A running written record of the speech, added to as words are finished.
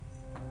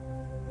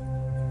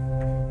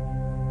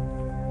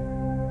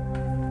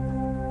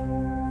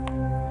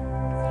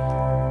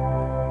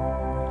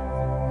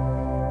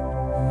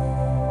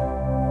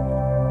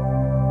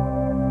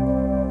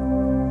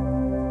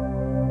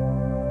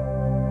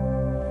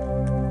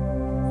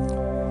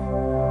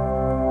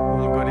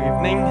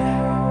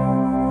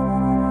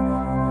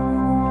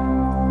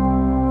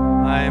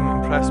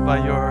blessed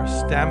by your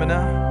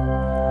stamina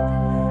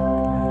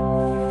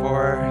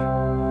for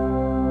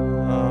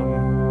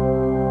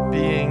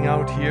being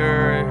out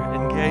here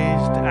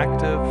engaged,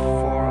 active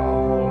for a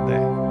whole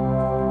day.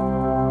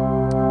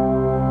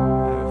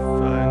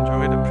 I've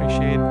enjoyed,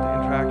 appreciate the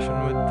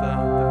interaction with the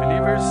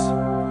believers,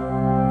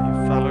 the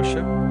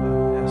fellowship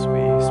as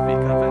we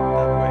speak of it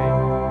that way.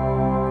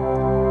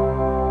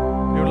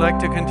 We would like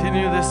to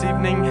continue this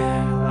evening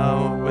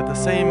with the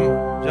same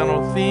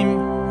general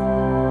theme,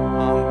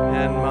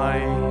 and my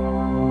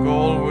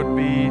goal would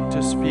be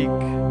to speak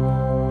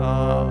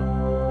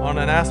on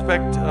an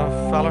aspect of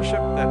fellowship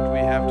that we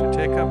have to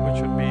take up,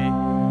 which would be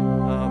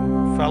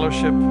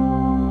fellowship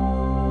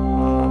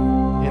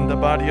in the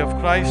body of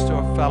Christ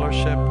or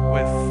fellowship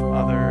with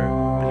other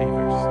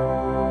believers.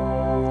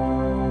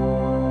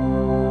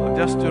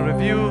 Just to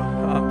review,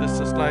 this is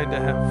a slide I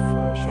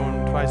have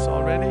shown twice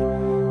already,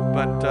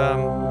 but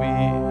we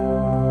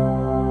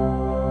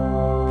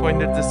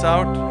pointed this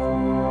out,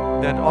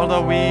 that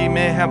although we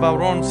may have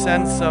our own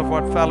sense of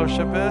what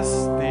fellowship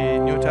is, the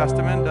New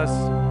Testament does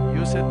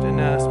use it in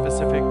a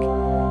specific,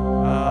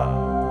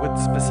 with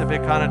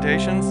specific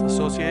connotations,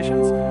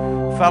 associations.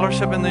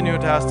 Fellowship in the New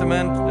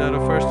Testament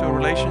refers to a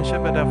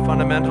relationship at a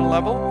fundamental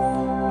level.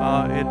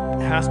 It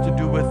has to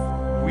do with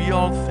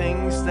real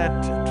things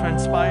that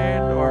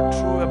transpired or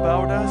true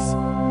about us.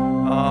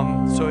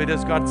 So it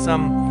has got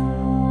some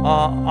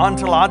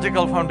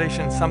ontological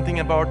foundation, something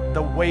about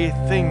the way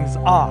things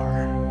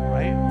are,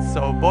 right?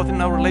 So both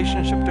in our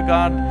relationship to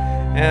God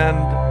and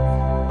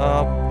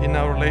in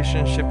our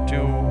relationship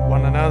to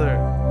one another.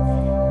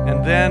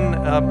 And then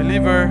a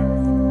believer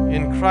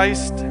in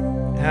Christ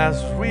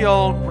has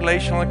real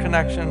relational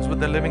connections with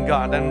the living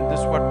God, and this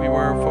is what we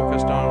were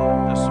focused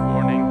on this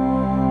morning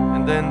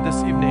and then this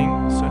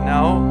evening. So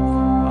now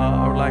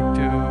I would like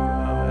to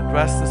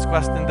address this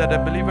question that a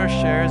believer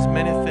shares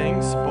many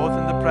things, both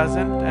in the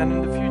present and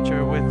in the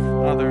future, with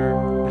other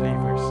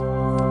believers.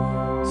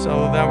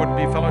 So that would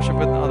be fellowship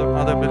with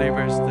other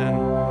believers, then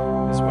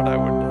is what I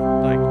would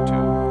like to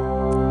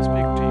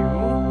speak to you.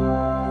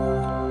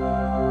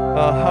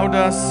 How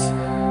does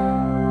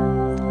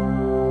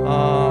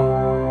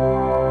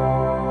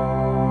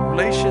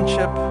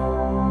relationship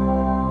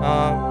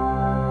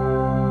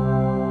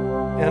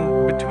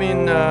and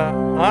between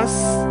us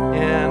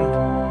and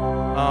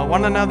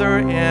one another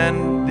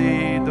and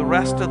the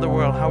rest of the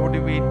world, how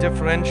do we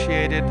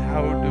differentiate it?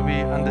 How do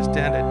we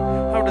understand it?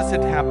 How does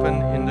it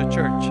happen in the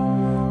church?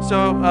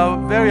 So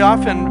very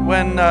often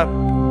when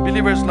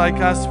believers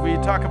like us, we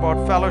talk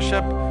about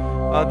fellowship,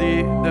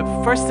 the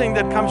first thing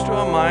that comes to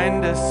our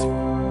mind is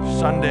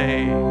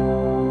Sunday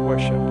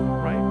worship,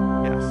 right?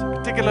 Yes,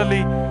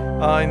 particularly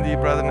in the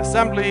Brethren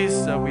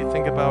Assemblies, we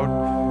think about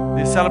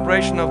the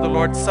celebration of the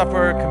Lord's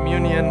Supper,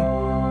 communion,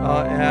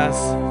 as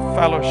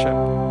fellowship.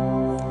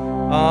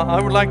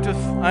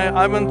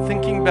 I've been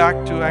thinking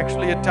back to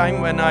actually a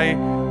time when I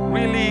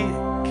really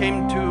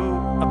came to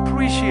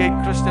appreciate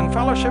Christian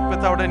fellowship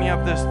without any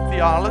of this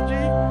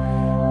theology,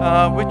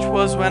 which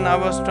was when I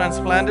was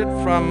transplanted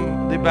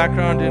from the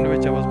background in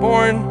which I was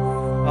born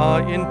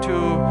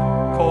into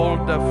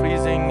cold,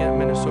 freezing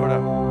Minnesota.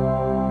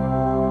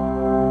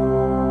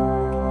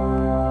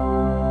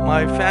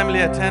 My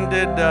family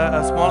attended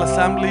a small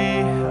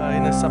assembly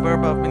in a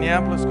suburb of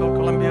Minneapolis called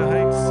Columbia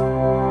Heights.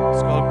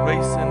 It's called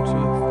Grace and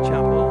Truth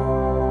Chapel.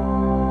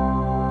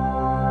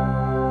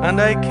 And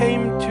I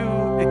came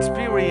to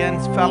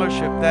experience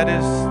fellowship, that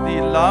is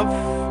the love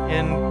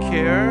and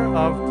care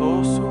of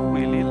those who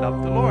really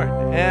love the Lord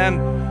and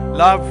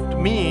loved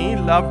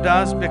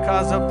us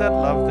because of that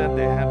love that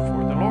they had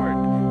for the Lord.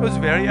 It was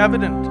very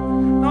evident.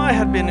 Now, I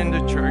had been in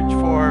the church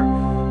for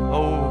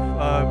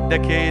a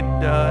decade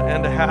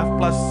and a half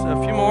plus a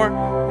few more,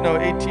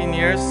 18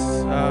 years,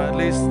 at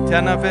least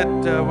 10 of it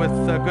with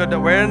good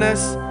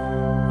awareness.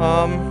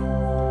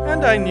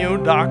 And I knew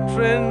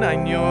doctrine, I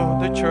knew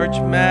the church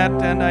met,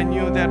 and I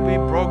knew that we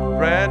broke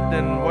bread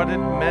and what it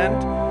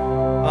meant.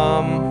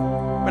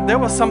 But there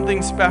was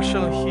something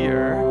special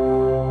here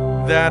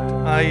that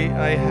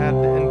I had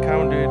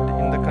encountered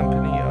in the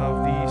company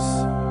of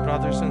these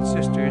brothers and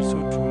sisters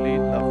who truly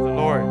love the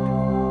Lord.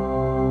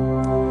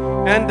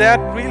 And that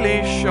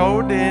really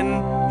showed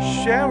in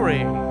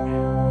sharing.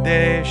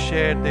 They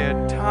shared their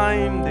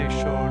time, they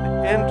showed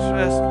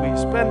interest, we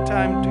spent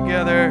time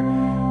together,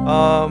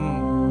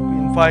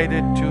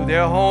 invited to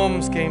their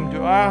homes, came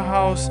to our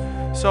house.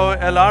 So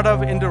a lot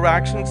of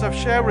interactions of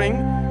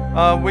sharing,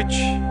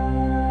 which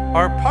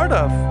are part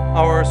of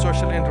our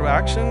social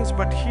interactions,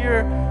 but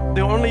here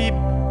the only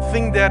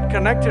thing that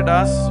connected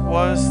us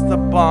was the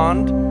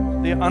bond,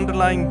 the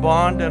underlying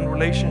bond and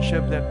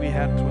relationship that we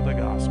had through the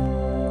gospel.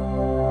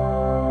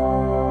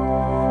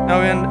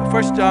 Now in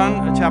 1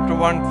 John chapter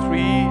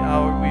 1:3,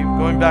 we're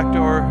going back to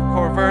our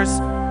core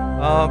verse.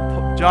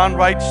 John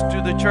writes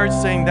to the church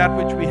saying, that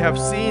which we have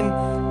seen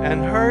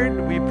and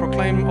heard, we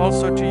proclaim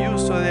also to you,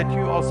 so that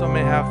you also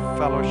may have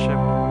fellowship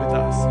with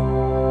us.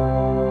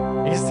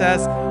 He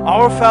says,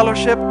 our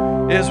fellowship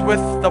is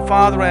with the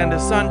Father and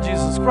His Son,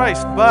 Jesus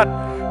Christ, but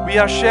we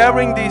are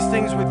sharing these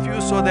things with you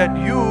so that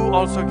you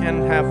also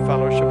can have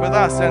fellowship with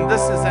us. And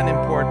this is an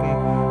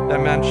important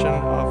dimension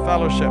of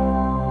fellowship.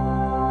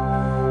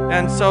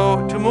 And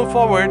so to move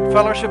forward,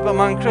 fellowship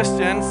among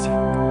Christians,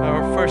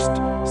 our first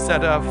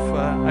set of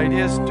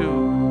ideas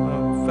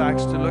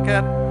facts to look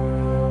at.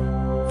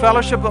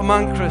 Fellowship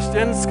among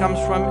Christians comes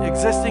from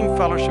existing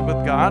fellowship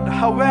with God.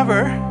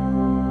 However,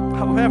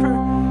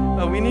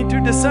 we need to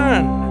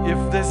discern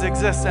if this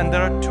exists, and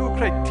there are two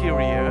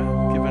criteria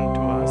given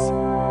to us.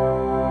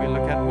 We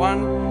look at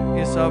one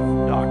is of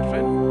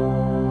doctrine,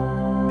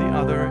 the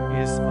other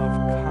is of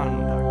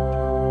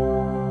conduct.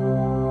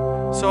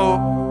 So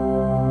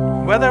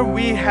whether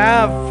we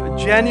have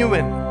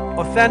genuine,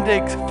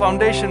 authentic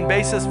foundation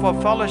basis for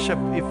fellowship,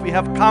 if we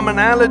have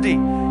commonality,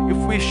 if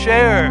we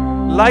share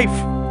life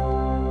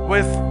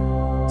with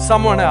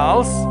someone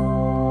else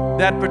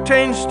that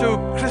pertains to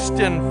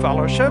Christian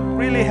fellowship,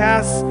 really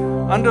has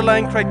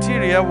underlying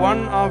criteria,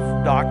 one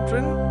of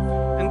doctrine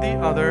and the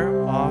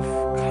other of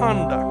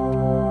conduct.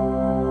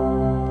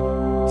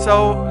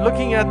 So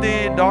looking at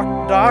the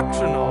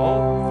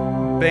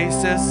doctrinal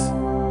basis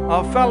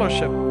of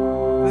fellowship,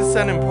 this is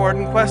an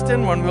important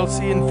question, one we'll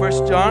see in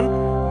 1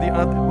 John.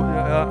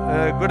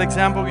 A good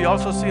example we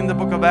also see in the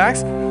book of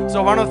Acts.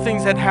 So one of the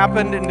things that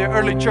happened in the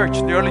early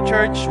church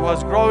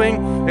was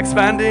growing,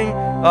 expanding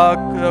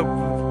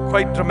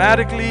quite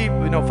dramatically.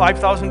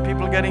 5,000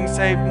 people getting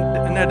saved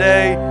in a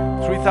day,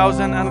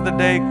 3,000 another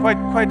day,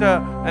 quite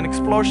an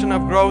explosion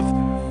of growth.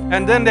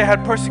 And then they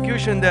had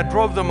persecution that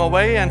drove them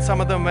away, and some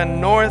of them went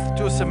north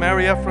to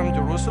Samaria from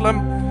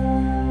Jerusalem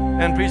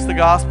and preached the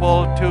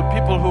gospel to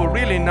people who are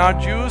really not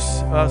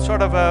Jews,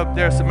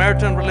 their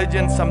Samaritan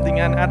religion,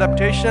 an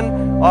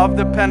adaptation of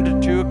the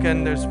Pentateuch,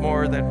 and there's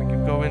more that we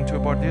could go into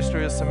about the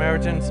history of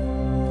Samaritans.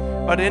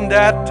 But in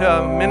that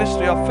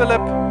ministry of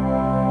Philip,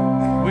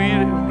 we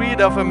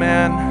read of a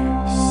man,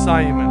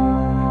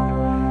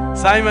 Simon.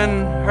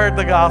 Simon heard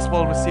the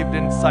gospel, received it,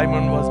 and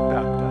Simon was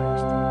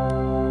baptized.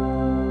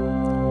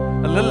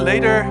 A little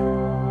later,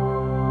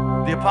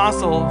 the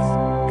apostles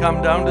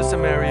come down to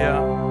Samaria,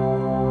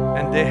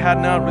 and they had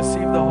not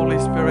received the Holy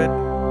Spirit.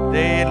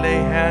 They lay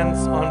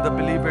hands on the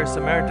believers,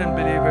 Samaritan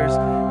believers,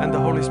 and the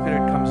Holy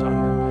Spirit comes on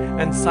them.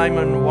 And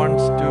Simon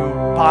wants to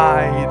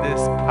buy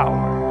this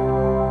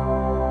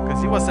power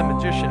because he was a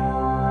magician.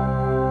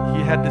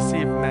 He had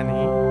deceived many.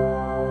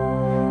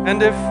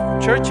 And if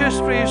church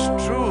history is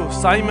true,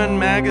 Simon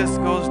Magus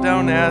goes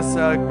down as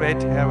a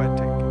great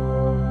heretic.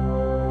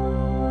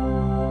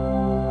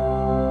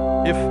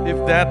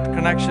 If that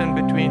connection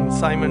between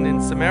Simon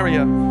in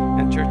Samaria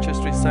and church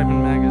history,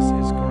 Simon Magus,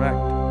 is correct.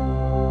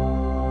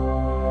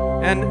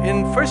 And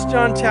in 1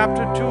 John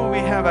chapter 2, we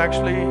have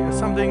actually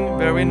something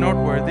very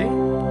noteworthy.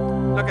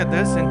 Look at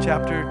this in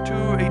chapter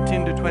 2,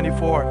 18 to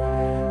 24.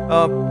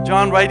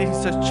 John writing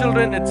says,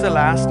 "Children, it's the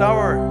last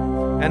hour.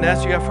 And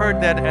as you have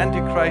heard that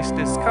Antichrist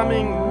is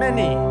coming,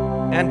 many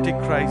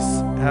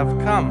Antichrists have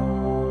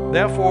come.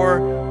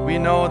 Therefore, we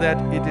know that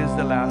it is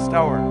the last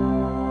hour."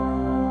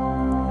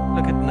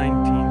 Look at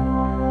 19.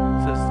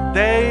 It says,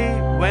 "They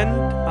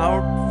went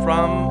out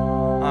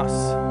from us."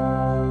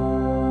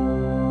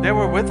 They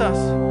were with us,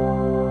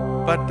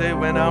 but they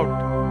went out.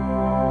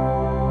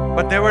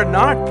 But they were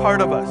not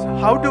part of us.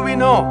 How do we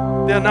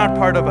know they're not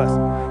part of us?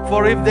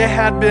 For if they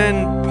had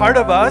been part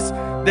of us,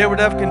 they would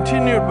have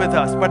continued with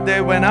us. But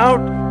they went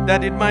out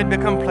that it might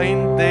become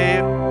plain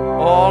they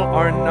all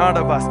are not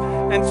of us.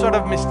 And sort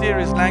of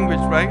mysterious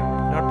language, right?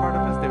 Not part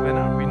of us, they went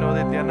out. We know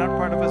that they are not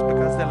part of us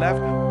because they left.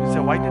 We say,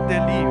 why did they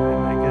leave?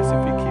 And I guess if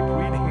we keep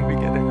reading, we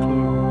get a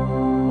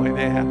clue why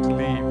they had to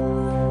leave.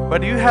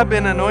 But you have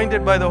been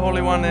anointed by the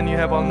Holy One, and you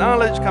have all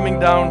knowledge coming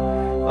down.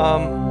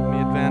 Let me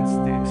advance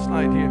the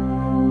slide here.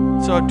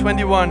 So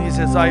 21, he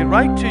says, "I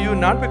write to you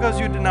not because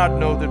you do not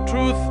know the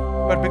truth,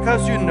 but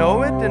because you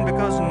know it, and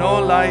because no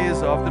lie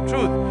is of the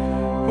truth."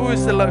 Who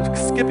is the liar?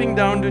 Skipping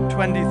down to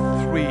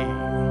 23.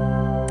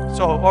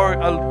 Or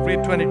I'll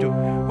read 22.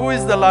 "Who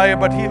is the liar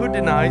but he who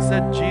denies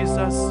that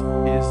Jesus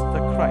is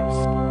the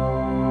Christ?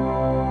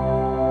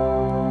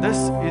 This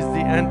is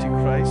the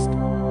Antichrist,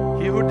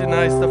 he who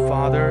denies the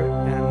Father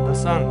and the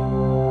Son.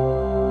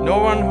 No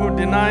one who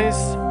denies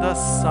the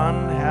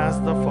Son has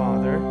the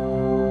Father.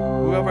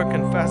 Whoever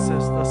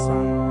confesses the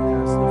Son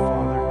has the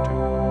Father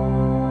too."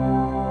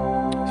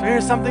 So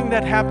here's something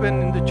that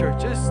happened in the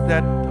churches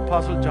that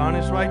Apostle John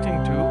is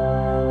writing to.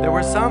 There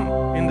were some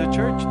in the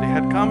church. They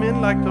had come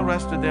in like the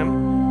rest of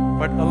them,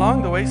 but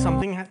along the way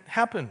something had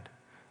happened.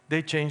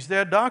 They changed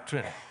their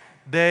doctrine.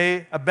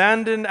 They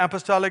abandoned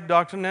apostolic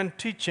doctrine and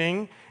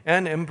teaching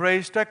and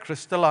embraced a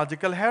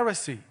Christological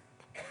heresy.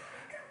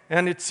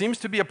 And it seems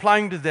to be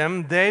applying to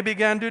them. They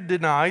began to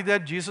deny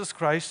that Jesus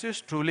Christ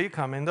is truly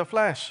come in the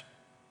flesh.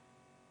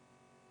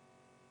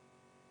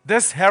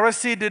 This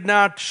heresy did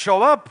not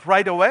show up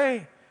right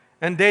away,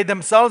 and they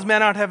themselves may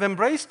not have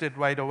embraced it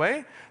right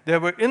away. They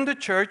were in the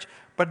church,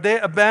 but they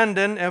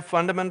abandoned a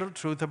fundamental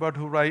truth about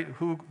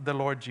who the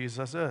Lord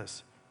Jesus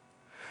is.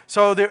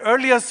 So the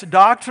earliest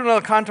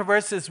doctrinal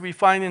controversies we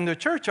find in the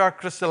church are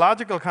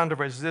Christological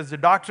controversies. There's the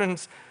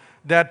doctrines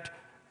that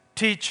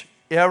teach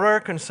error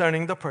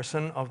concerning the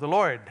person of the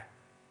Lord.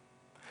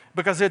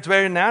 Because it's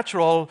very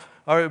natural,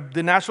 or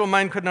the natural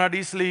mind could not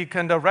easily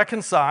kind of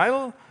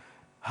reconcile,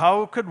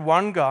 how could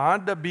one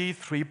God be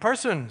three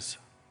persons?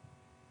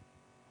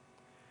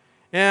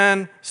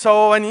 And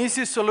so an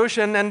easy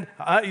solution, and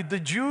the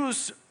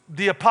Jews,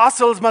 the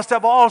apostles must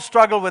have all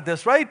struggled with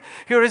this, right?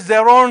 Here is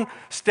their own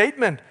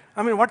statement.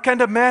 I mean, what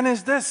kind of man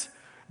is this?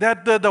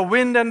 That the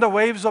wind and the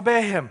waves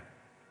obey him.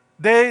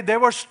 They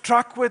were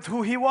struck with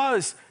who he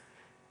was.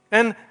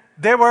 And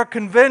they were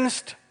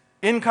convinced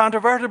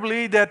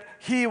incontrovertibly that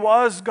he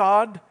was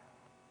God.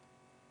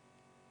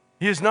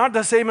 He is not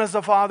the same as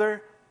the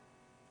Father.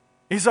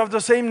 He's of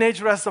the same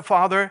nature as the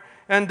Father.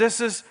 And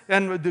this is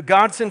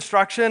God's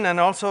instruction, and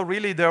also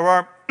really there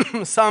are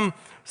some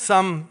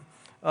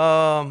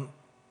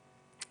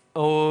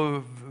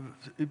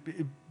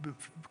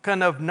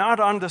kind of not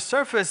on the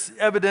surface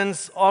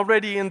evidence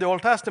already in the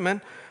Old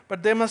Testament,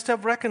 but they must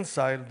have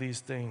reconciled these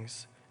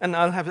things. And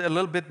I'll have a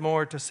little bit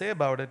more to say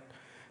about it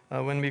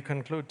when we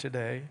conclude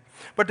today.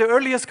 But the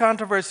earliest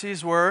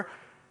controversies were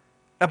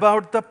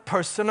about the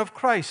person of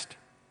Christ.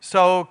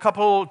 So a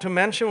couple to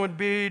mention would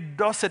be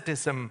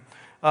Docetism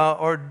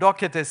or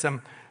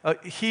Docetism.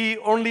 He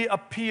only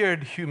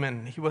appeared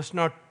human. He was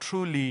not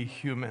truly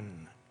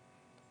human.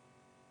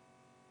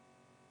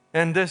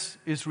 And this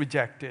is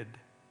rejected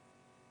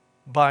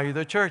by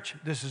the church.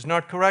 This is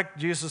not correct.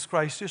 Jesus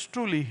Christ is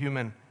truly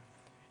human.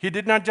 He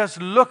did not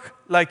just look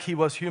like he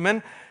was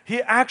human.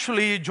 He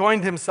actually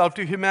joined himself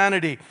to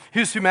humanity.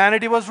 His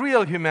humanity was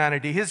real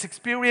humanity. His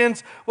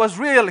experience was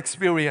real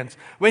experience.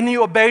 When he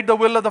obeyed the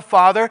will of the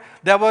Father,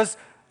 there was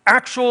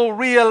actual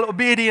real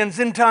obedience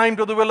in time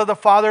to the will of the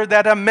Father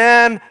that a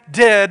man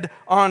did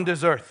on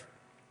this earth.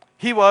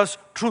 He was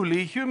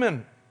truly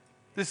human.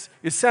 This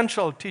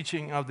essential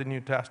teaching of the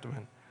New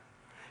Testament.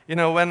 You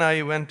know, when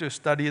I went to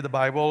study the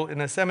Bible in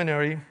a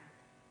seminary,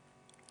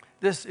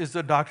 this is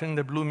the doctrine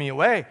that blew me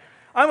away.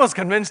 I was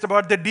convinced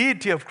about the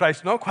deity of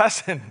Christ, no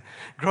question.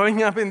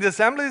 Growing up in the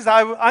assemblies,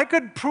 I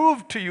could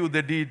prove to you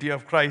the deity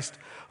of Christ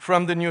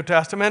from the New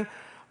Testament,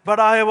 but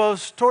I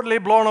was totally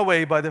blown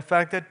away by the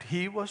fact that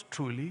he was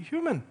truly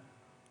human.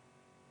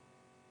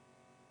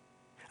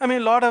 I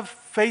mean, a lot of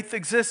faith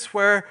exists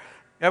where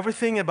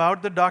everything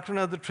about the doctrine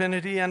of the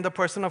Trinity and the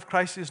person of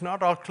Christ is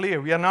not all clear.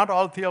 We are not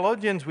all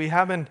theologians. We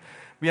are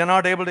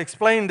not able to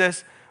explain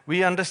this.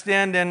 We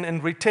understand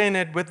and retain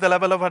it with the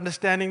level of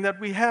understanding that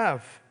we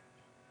have.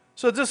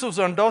 So this was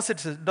on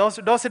Docetism.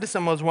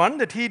 Docetism was one,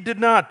 that he did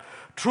not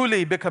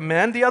truly become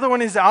man. The other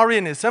one is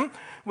Arianism,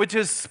 which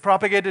is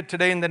propagated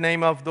today in the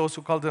name of those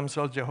who call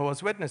themselves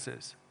Jehovah's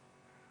Witnesses.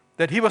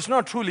 That he was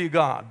not truly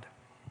God.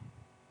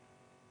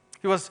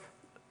 He was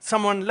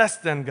someone less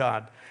than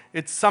God.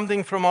 It's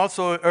something from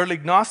also early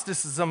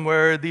Gnosticism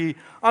where the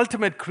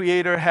ultimate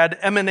creator had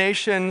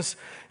emanations.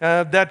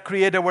 That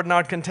creator would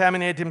not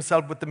contaminate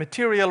himself with the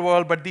material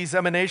world, but these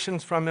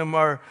emanations from him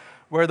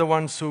were the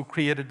ones who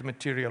created the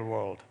material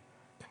world.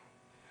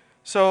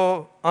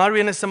 So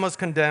Arianism was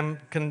condemned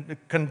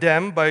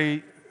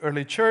by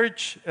early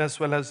church as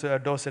well as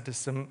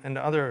Docetism and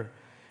other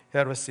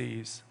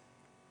heresies.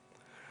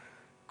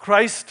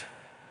 Christ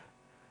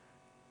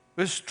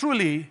was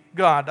truly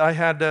God. I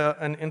had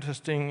an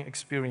interesting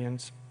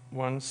experience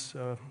once.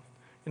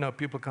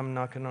 People come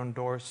knocking on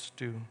doors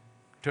to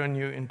turn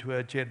you into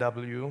a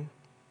JW.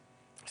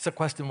 It's a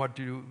question, what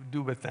do you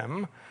do with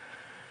them?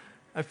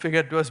 I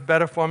figured it was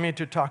better for me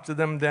to talk to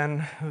them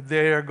than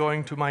they are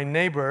going to my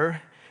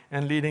neighbor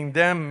and leading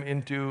them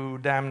into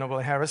damnable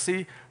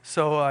heresy.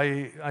 So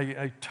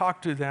I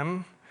talked to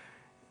them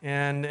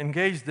and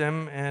engaged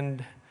them,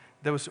 and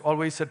there was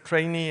always a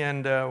trainee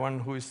and one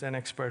who is an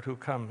expert who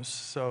comes.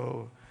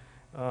 So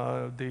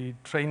the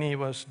trainee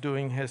was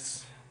doing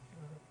his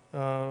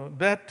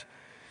bit,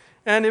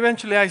 and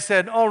eventually I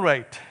said, all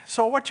right,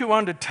 so what you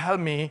want to tell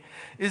me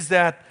is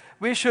that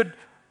we should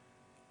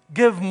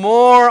give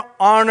more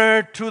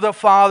honor to the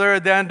Father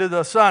than to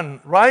the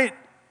Son, right?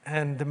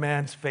 And the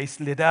man's face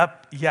lit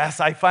up. Yes,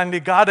 I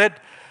finally got it.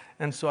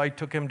 And so I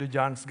took him to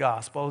John's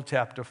Gospel,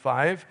 chapter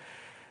 5.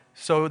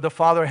 So the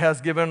Father has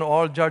given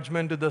all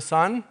judgment to the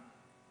Son.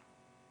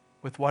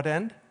 With what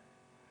end?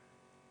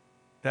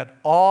 That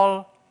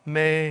all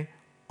may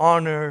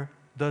honor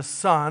the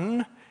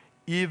Son,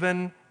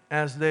 even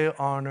as they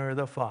honor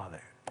the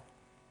Father.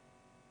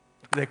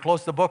 They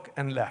closed the book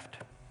and left.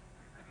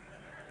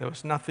 There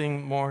was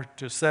nothing more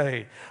to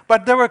say.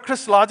 But there were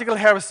Christological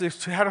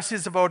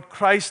heresies about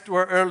Christ. They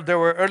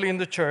were early in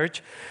the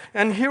church.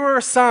 And here were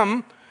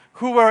some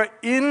who were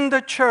in the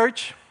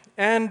church,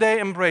 and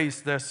they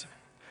embraced this.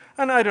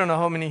 And I don't know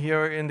how many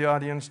here in the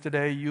audience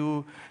today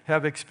you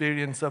have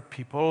experience of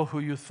people who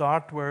you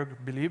thought were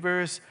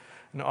believers,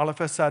 and all of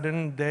a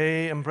sudden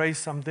they embrace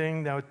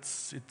something. Now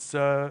it's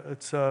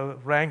a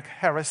rank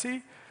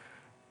heresy,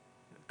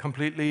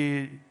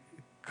 completely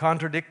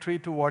contradictory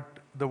to what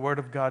the Word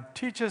of God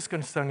teaches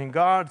concerning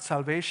God,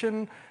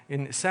 salvation,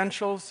 in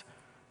essentials.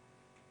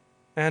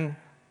 And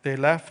they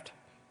left,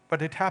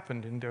 but it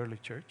happened in the early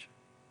church.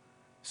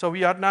 So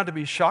we ought not to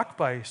be shocked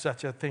by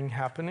such a thing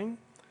happening.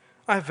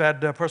 I've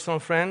had personal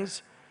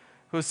friends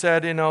who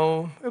said,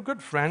 a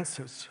good friends,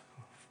 who's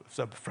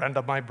a friend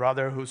of my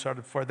brother who sort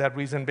of for that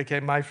reason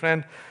became my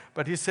friend,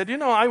 but he said,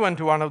 I went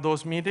to one of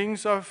those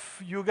meetings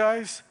of you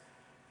guys,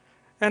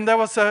 and there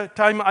was a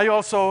time I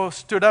also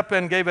stood up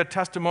and gave a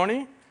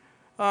testimony,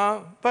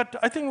 but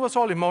I think it was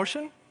all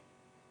emotion.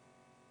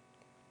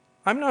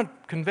 I'm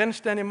not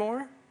convinced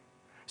anymore.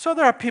 So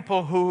there are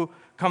people who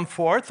come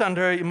forth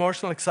under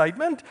emotional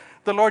excitement.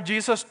 The Lord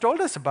Jesus told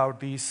us about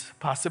these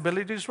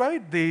possibilities,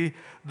 right?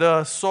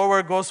 The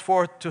sower goes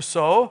forth to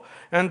sow,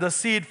 and the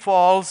seed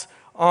falls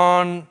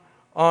on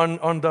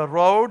the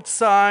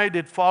roadside,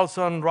 it falls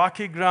on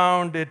rocky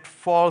ground, it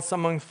falls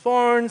among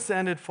thorns,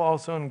 and it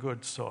falls on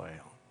good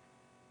soil.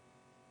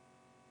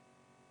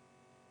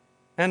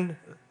 And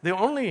the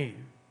only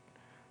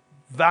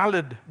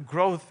valid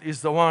growth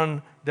is the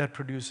one that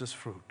produces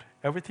fruit.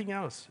 Everything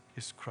else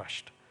is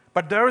crushed.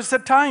 But there is a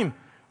time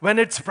when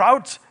it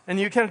sprouts, and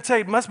you can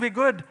say it must be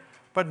good.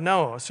 But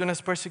no, as soon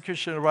as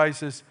persecution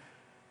arises,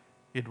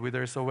 it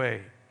withers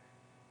away.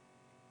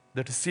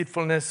 The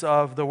deceitfulness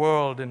of the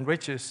world and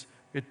riches,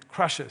 it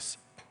crushes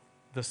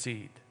the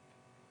seed.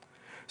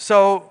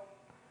 So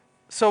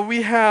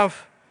we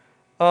have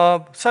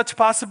such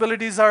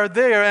possibilities are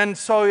there, and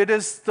so it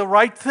is the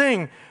right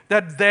thing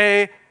that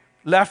they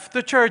left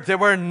the church. They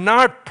were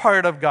not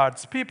part of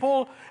God's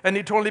people, and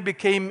it only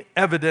became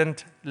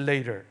evident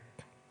later.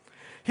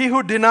 He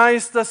who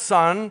denies the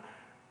Son,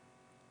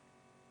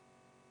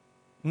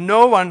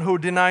 no one who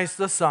denies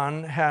the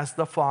Son has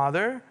the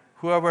Father.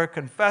 Whoever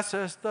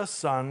confesses the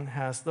Son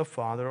has the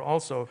Father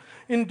also.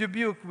 In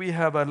Dubuque, we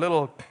have a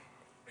little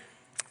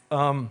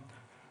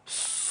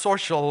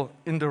social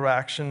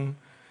interaction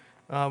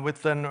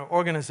with an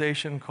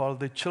organization called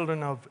the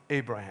Children of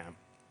Abraham.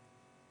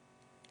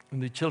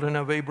 And the Children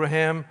of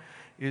Abraham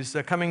is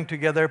coming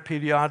together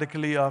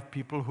periodically of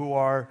people who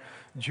are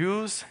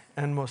Jews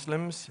and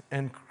Muslims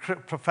and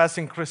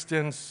professing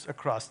Christians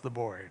across the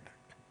board.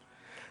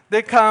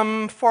 They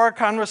come for a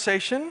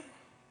conversation,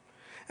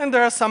 and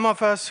there are some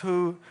of us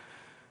who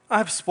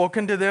I've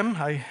spoken to them.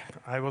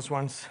 I was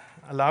once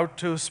allowed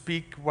to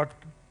speak what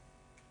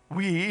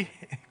we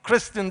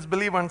Christians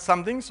believe on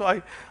something,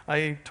 so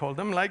I told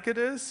them like it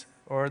is,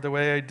 or the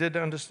way I did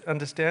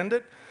understand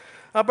it.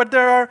 But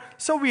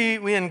so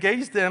we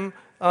engage them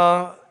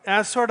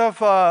as sort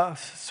of a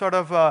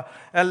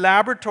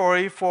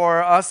laboratory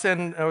for us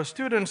and our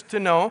students to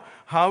know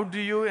how do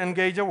you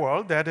engage a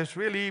world that is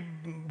really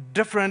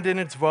different in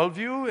its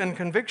worldview and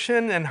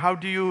conviction, and how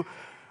do you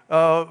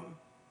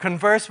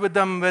converse with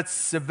them with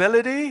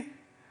civility?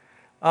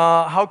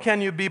 How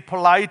can you be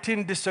polite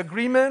in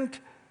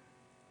disagreement,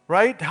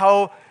 right?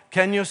 How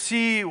can you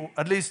see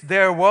at least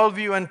their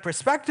worldview and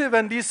perspective?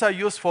 And these are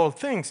useful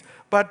things,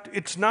 but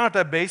it's not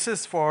a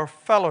basis for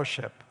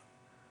fellowship.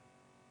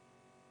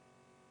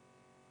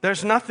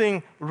 There's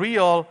nothing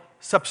real,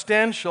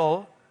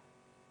 substantial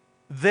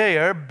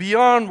there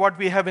beyond what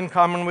we have in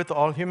common with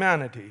all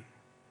humanity.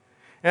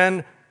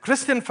 And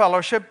Christian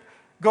fellowship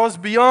goes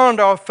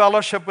beyond our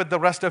fellowship with the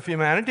rest of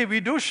humanity.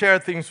 We do share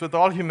things with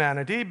all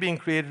humanity, being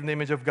created in the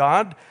image of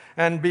God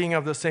and being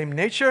of the same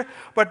nature,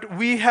 but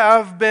we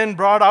have been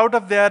brought out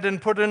of that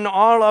and put in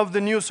all of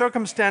the new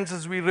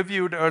circumstances we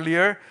reviewed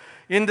earlier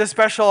in the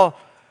special,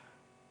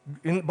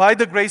 by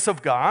the grace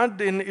of God,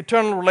 in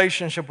eternal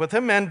relationship with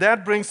Him, and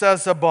that brings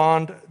us a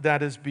bond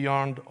that is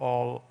beyond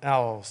all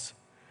else.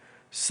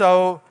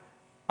 So,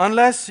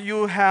 unless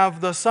you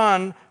have the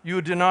Son,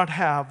 you do not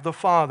have the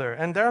Father.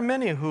 And there are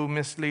many who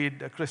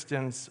mislead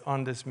Christians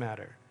on this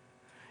matter.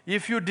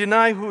 If you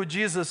deny who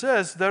Jesus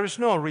is, there is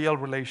no real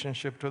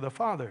relationship to the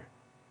Father.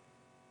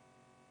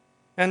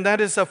 And that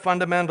is a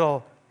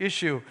fundamental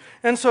issue.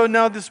 And so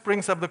now this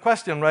brings up the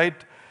question, right?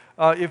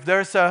 If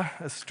there's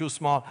it's too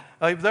small.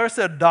 If there's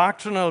a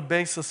doctrinal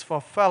basis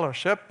for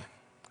fellowship,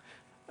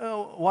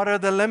 what are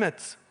the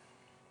limits?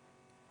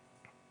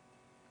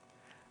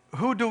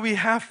 Who do we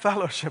have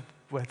fellowship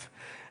with,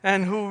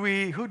 and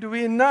who do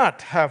we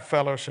not have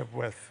fellowship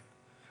with?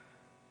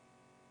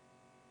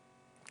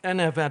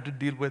 And I've had to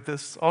deal with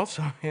this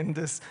also in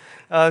this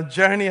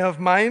journey of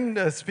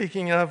mine,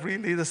 speaking of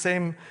really the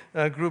same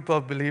group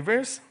of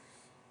believers.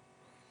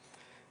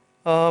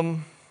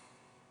 When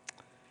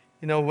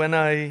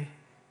I've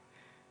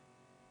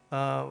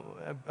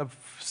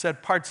said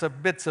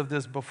bits of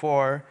this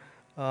before,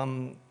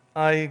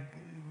 I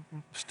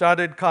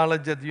started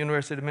college at the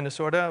University of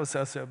Minnesota.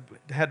 I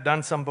had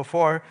done some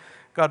before,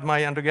 got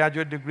my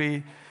undergraduate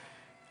degree.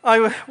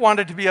 I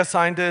wanted to be a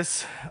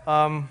scientist,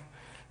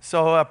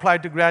 so I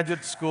applied to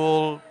graduate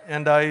school,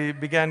 and I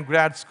began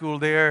grad school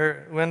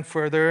there, went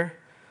further.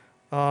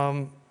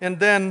 And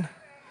then,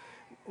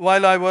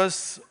 while I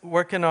was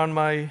working on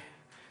my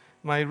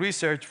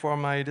research for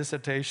my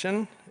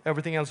dissertation,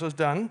 everything else was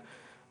done,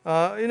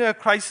 a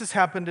crisis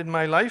happened in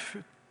my life.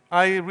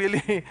 I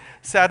really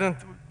sat and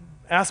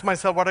asked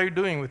myself, what are you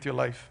doing with your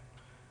life?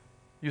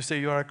 You say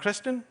you are a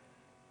Christian?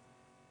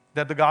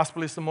 That the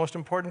gospel is the most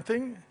important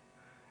thing?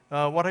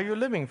 What are you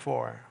living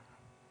for?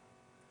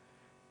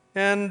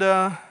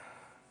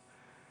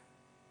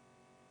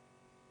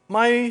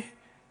 my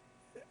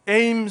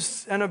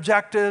aims and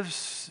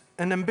objectives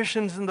and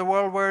ambitions in the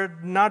world were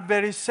not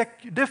very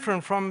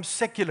different from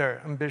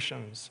secular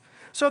ambitions.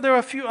 So there were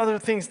a few other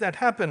things that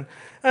happened.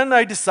 And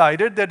I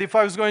decided that if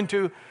I was going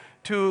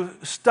to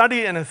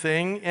study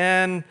anything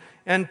and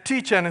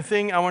teach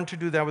anything, I want to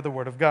do that with the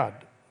Word of God.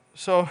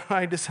 So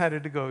I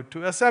decided to go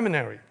to a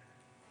seminary.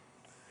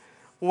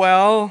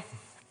 Well,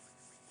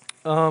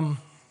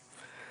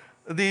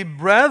 the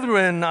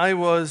brethren I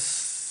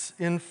was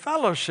in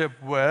fellowship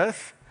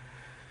with,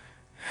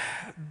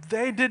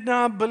 they did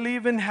not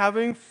believe in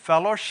having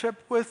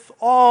fellowship with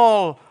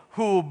all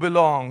who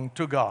belong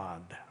to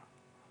God.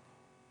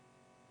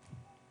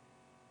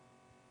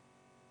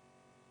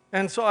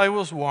 And so I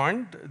was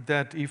warned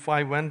that if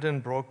I went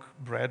and broke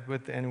bread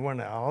with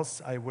anyone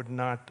else, I would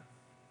not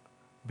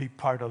be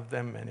part of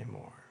them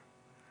anymore.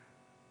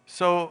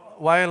 So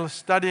while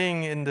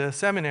studying in the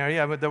seminary,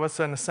 there was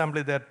an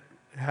assembly that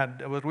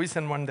had a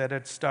recent one that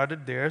had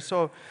started there.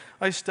 So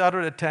I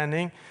started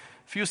attending.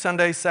 A few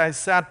Sundays I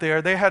sat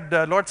there. They had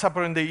Lord's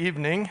Supper in the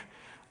evening,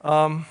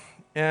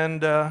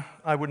 and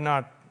I would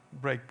not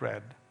break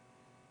bread.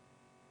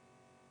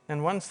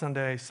 And one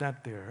Sunday I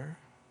sat there,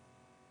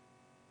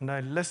 and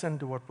I listened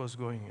to what was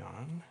going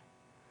on,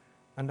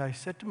 and I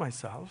said to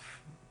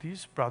myself,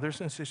 these brothers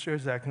and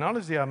sisters, I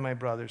acknowledge they are my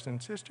brothers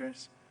and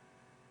sisters.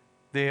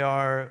 They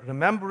are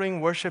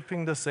remembering,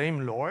 worshiping the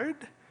same Lord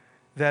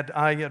that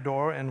I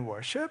adore and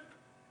worship.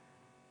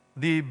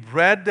 The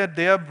bread that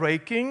they are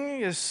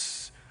breaking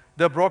is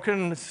the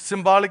broken,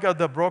 symbolic of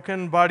the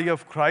broken body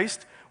of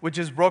Christ, which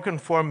is broken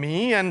for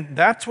me, and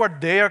that's what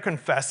they are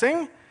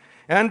confessing.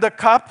 And the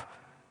cup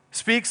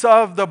speaks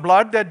of the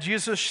blood that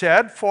Jesus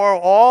shed for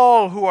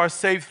all who are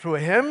saved through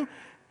him,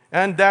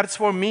 and that's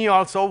for me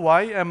also.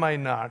 Why am I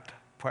not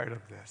part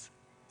of this?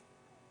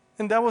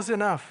 And that was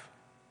enough.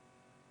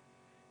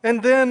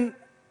 And then,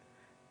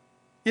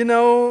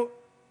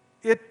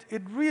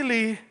 it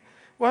really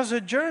was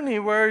a journey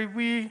where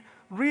we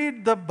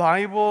read the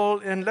Bible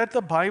and let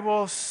the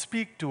Bible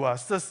speak to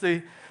us.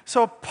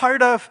 So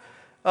part of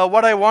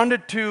what I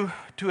wanted to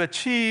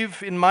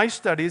achieve in my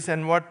studies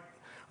and what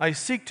I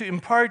seek to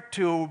impart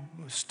to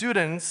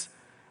students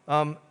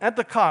at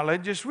the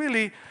college is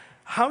really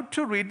how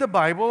to read the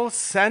Bible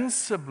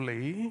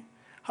sensibly,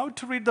 how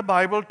to read the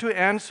Bible to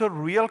answer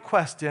real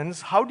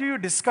questions. How do you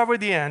discover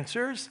the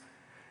answers?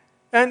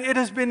 And it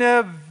has been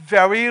a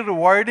very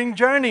rewarding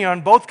journey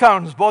on both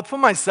counts, both for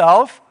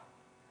myself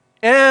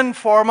and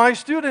for my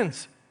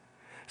students.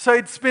 So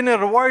it's been a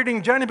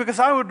rewarding journey because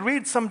I would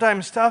read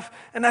sometimes stuff,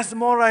 and as the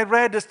more I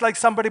read, it's like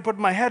somebody put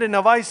my head in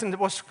a vice and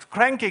was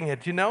cranking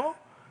it,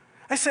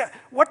 I said,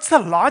 what's the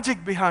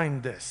logic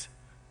behind this?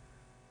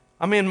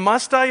 I mean,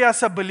 must I,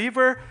 as a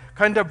believer,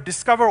 kind of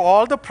discover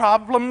all the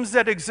problems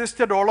that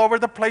existed all over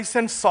the place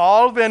and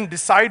solve and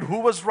decide who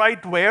was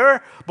right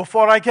where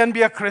before I can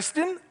be a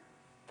Christian?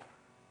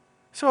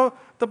 So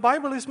the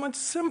Bible is much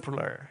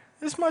simpler.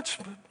 It's much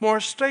more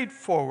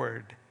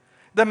straightforward.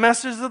 The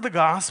message of the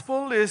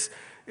gospel is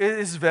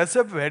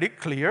a very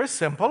clear,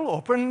 simple,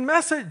 open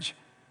message.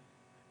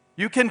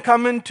 You can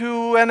come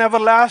into an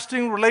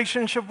everlasting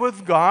relationship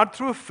with God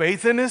through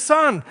faith in His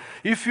Son.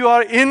 If you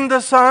are in the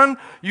Son,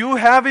 you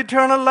have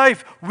eternal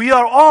life. We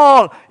are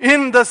all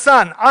in the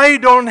Son. I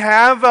don't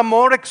have a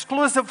more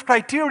exclusive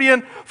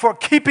criterion for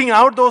keeping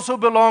out those who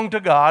belong to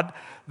God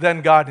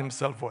than God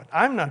Himself would.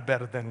 I'm not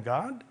better than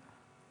God.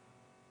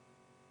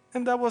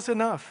 And that was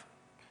enough.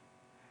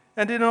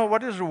 And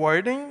what is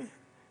rewarding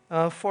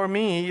for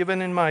me,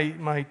 even in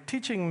my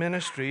teaching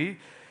ministry,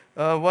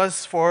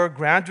 was for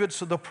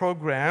graduates of the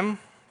program.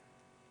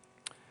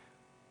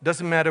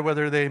 Doesn't matter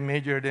whether they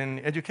majored in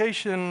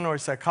education or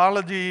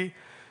psychology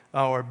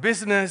or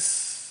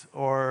business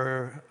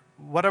or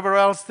whatever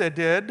else they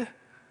did,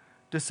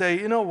 to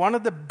say, one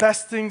of the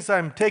best things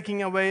I'm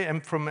taking away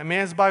from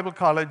Emmaus Bible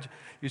College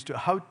is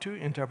how to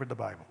interpret the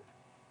Bible.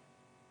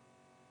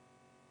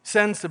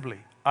 Sensibly.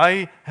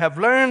 I have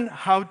learned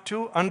how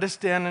to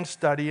understand and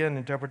study and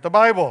interpret the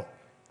Bible.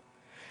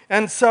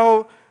 And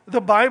so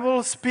the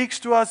Bible speaks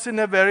to us in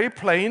a very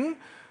plain,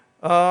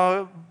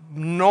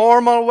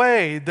 normal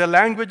way. The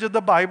language of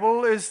the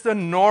Bible is the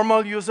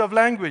normal use of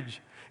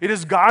language. It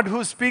is God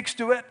who speaks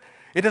to it.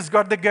 It has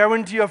got the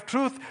guarantee of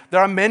truth.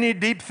 There are many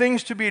deep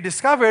things to be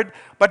discovered,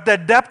 but the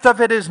depth of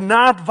it is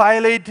not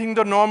violating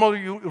the normal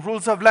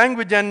rules of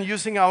language and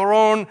using our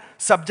own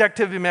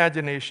subjective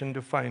imagination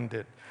to find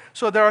it.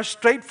 So there are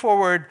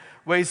straightforward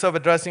ways of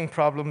addressing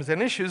problems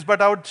and issues,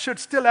 but I should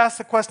still ask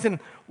the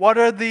question, what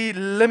are the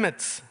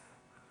limits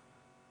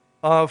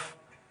of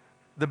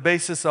the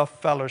basis of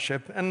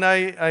fellowship? And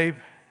I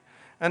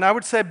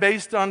would say,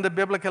 based on the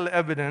biblical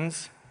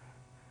evidence,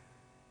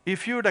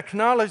 if you would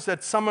acknowledge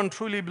that someone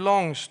truly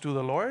belongs to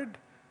the Lord,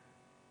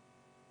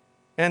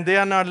 and they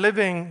are not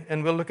living,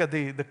 and we'll look at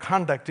the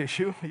conduct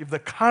issue. If the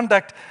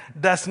conduct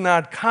does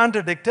not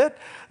contradict it,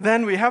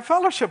 then we have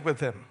fellowship with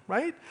Him,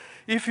 right?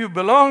 If you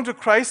belong to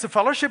Christ, the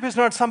fellowship is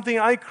not something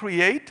I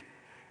create.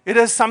 It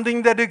is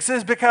something that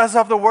exists because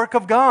of the work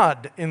of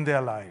God in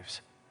their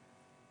lives.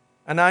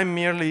 And I'm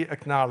merely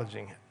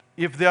acknowledging it.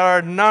 if they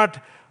are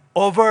not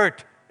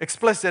overt,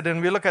 explicit,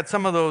 and we look at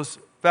some of those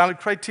valid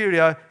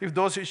criteria, if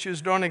those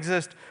issues don't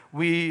exist,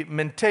 we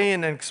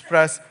maintain and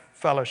express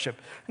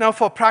fellowship. Now,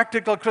 for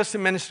practical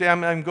Christian ministry,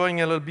 I'm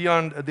going a little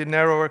beyond the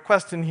narrower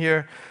question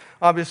here.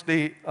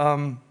 Obviously,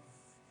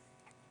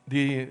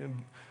 the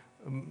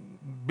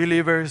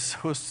believers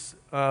whose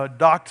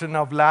doctrine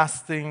of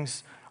last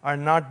things are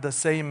not the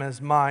same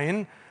as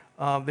mine,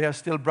 they are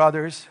still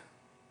brothers,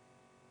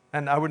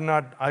 and I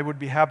would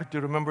be happy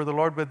to remember the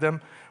Lord with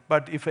them,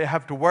 but if I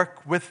have to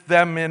work with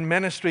them in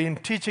ministry, in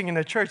teaching in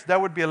a church, that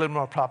would be a little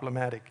more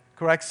problematic,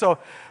 correct? So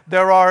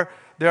there are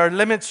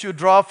limits you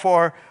draw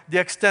for the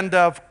extent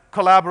of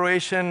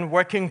collaboration,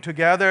 working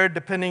together,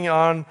 depending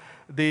on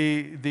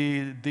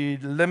the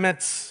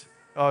limits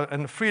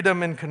and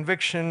freedom and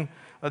conviction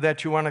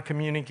that you want to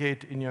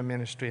communicate in your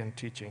ministry and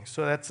teaching.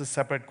 So that's a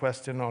separate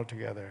question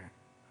altogether.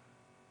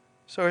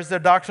 So it's the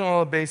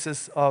doctrinal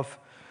basis of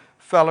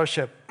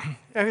fellowship.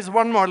 Here's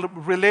one more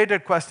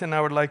related question I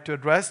would like to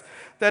address,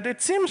 that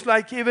it seems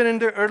like even in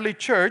the early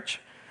church,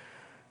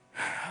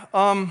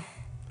 in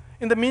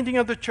the meeting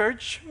of the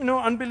church,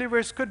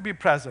 unbelievers could be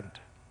present.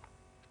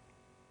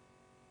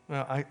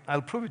 Well,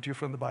 I'll prove it to you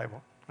from the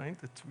Bible, right?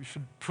 We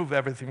should prove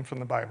everything from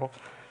the Bible.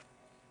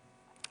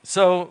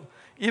 So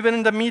even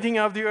in the meeting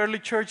of the early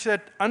church,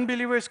 that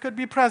unbelievers could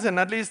be present.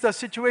 At least the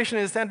situation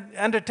is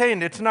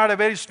entertained. It's not a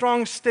very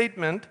strong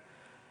statement.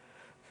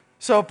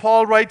 So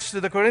Paul writes to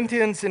the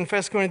Corinthians in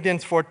 1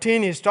 Corinthians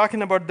 14. He's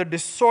talking about the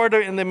disorder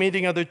in the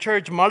meeting of the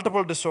church.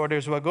 Multiple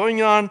disorders were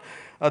going on.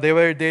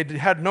 They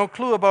had no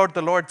clue about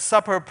the Lord's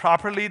Supper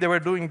properly. They were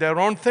doing their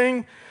own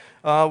thing.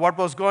 What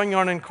was going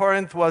on in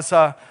Corinth was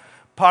a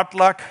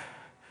potluck,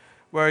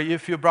 where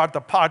if you brought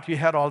the pot, you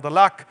had all the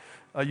luck.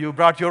 You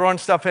brought your own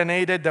stuff and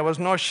ate it. There was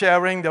no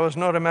sharing. There was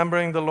no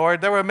remembering the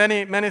Lord. There were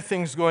many, many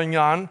things going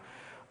on.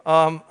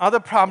 Other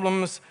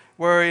problems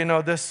were,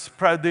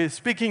 the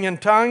speaking in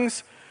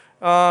tongues.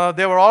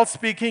 They were all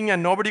speaking,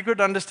 and nobody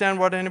could understand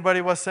what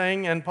anybody was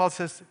saying. And Paul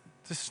says,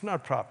 this is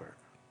not proper,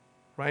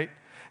 right?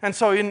 And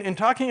so in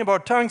talking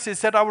about tongues, he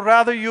said, I would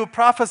rather you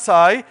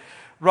prophesy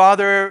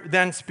rather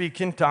than speak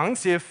in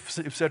tongues. If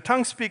they're a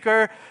tongue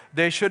speaker,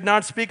 they should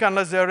not speak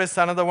unless there is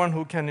another one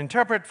who can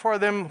interpret for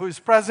them, who is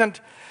present.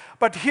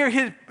 But here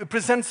he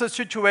presents a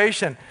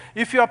situation.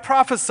 If you're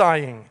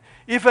prophesying,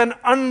 if an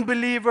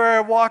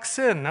unbeliever walks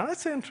in, now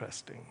that's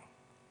interesting.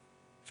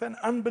 If an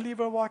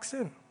unbeliever walks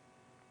in.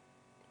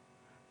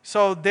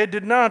 So they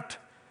did not,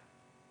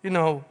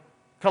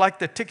 collect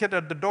the ticket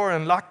at the door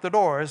and lock the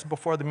doors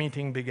before the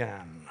meeting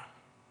began.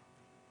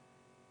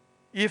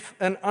 If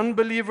an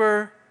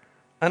unbeliever,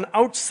 an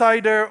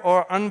outsider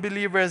or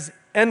unbelievers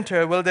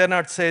enter, will they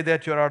not say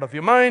that you're out of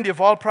your mind?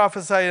 If all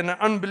prophesy and an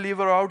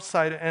unbeliever or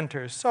outsider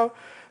enters. So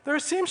there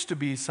seems to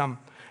be some.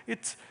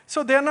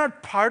 So they're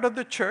not part of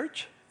the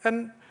church,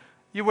 and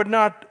you would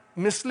not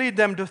mislead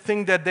them to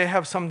think that they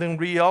have something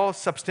real,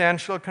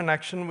 substantial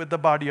connection with the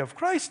body of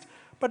Christ.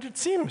 But it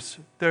seems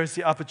there's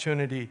the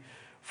opportunity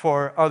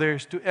for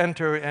others to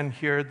enter and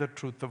hear the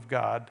truth of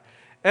God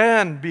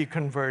and be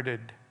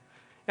converted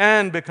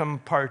and become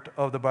part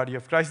of the body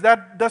of Christ.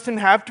 That doesn't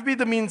have to be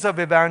the means of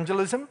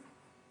evangelism,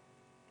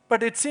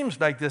 but it seems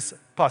like this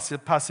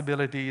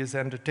possibility is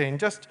entertained,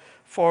 just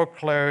for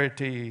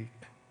clarity.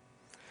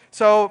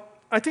 So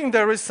I think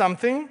there is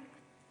something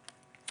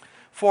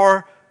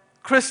for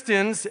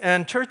Christians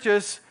and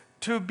churches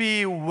to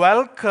be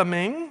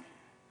welcoming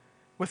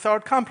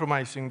without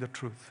compromising the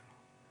truth,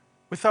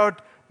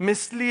 without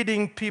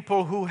misleading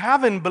people who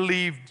haven't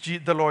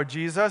believed the Lord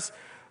Jesus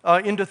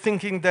into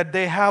thinking that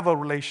they have a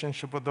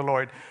relationship with the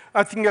Lord.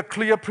 I think a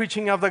clear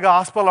preaching of the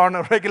gospel on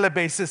a regular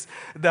basis,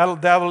 that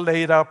will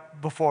lay it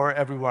up before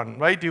everyone,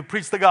 right? You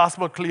preach the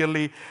gospel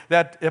clearly,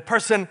 that a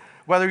person,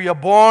 whether you're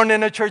born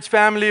in a church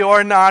family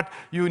or not,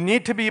 you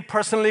need to be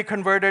personally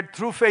converted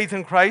through faith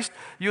in Christ.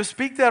 You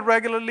speak that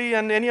regularly,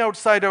 and any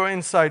outsider or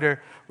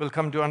insider will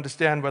come to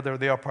understand whether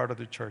they are part of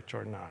the church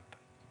or not.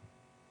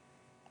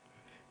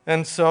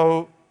 And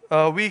so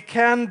we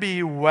can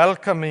be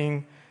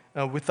welcoming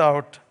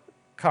without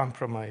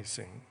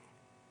compromising.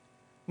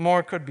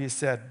 More could be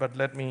said, but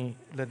let me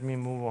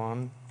move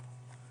on.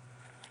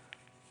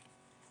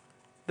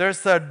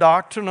 There's a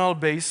doctrinal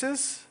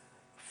basis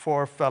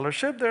for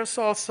fellowship. There's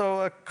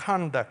also a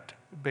conduct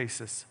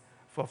basis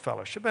for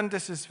fellowship, and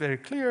this is very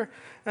clear.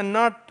 And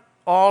not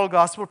all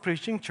gospel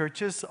preaching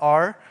churches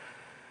are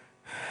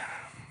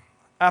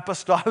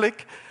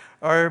apostolic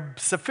or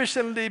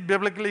sufficiently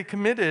biblically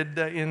committed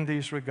in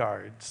these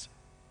regards.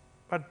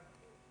 But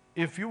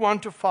if you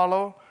want to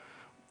follow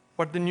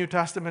what the New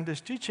Testament is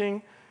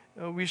teaching,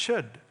 we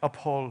should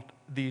uphold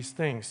these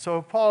things.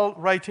 So Paul,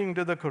 writing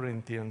to the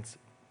Corinthians,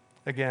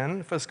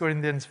 again, 1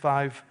 Corinthians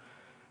 5,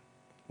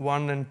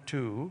 1 and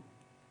 2,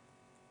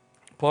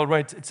 Paul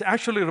writes, it's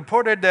actually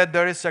reported that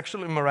there is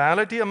sexual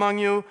immorality among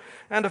you,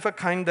 and of a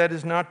kind that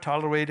is not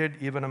tolerated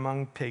even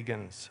among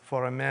pagans.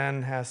 For a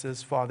man has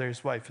his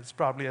father's wife. It's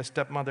probably a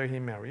stepmother he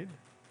married.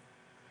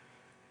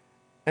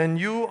 And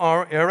you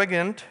are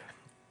arrogant.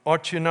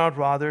 Ought you not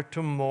rather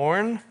to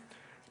mourn?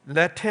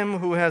 let him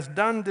who has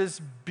done this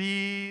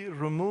be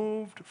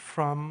removed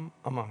from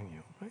among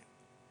you. Right?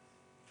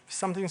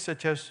 Something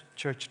such as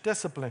church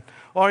discipline.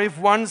 Or if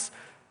one's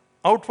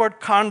outward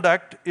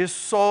conduct is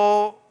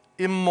so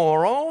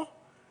immoral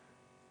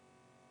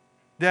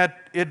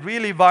that it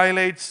really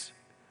violates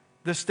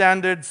the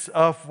standards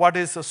of what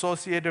is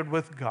associated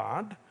with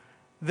God,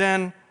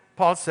 then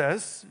Paul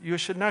says you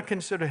should not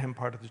consider him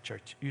part of the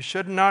church. You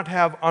should not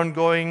have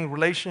ongoing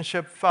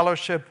relationship,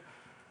 fellowship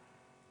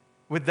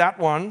with that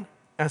one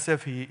as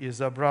if he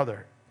is a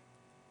brother.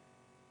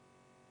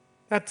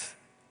 It's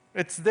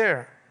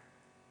there.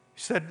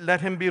 He said,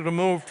 let him be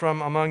removed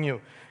from among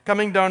you.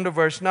 Coming down to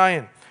verse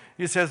 9,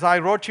 he says, I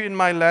wrote you in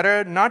my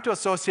letter not to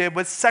associate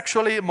with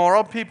sexually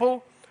immoral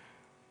people,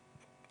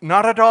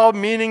 not at all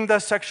meaning the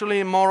sexually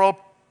immoral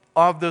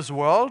of this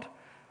world,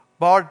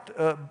 but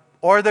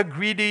or the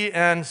greedy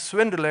and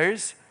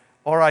swindlers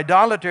or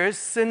idolaters,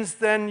 since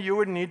then you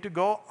would need to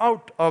go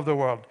out of the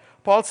world.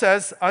 Paul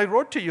says, I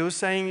wrote to you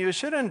saying you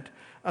shouldn't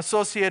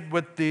associate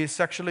with the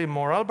sexually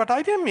immoral, but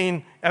I didn't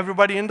mean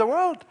everybody in the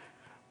world.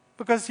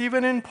 Because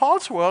even in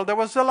Paul's world, there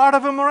was a lot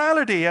of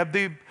immorality.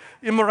 The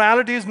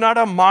immorality is not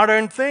a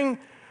modern thing.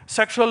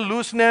 Sexual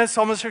looseness,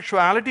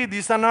 homosexuality,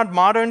 these are not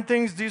modern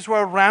things. These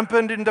were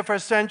rampant in the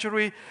first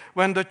century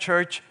when the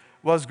church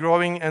was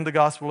growing and the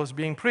gospel was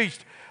being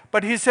preached.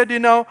 But he said,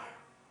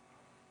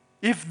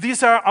 if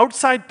these are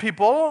outside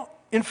people,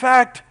 in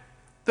fact,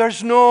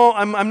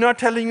 I'm not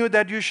telling you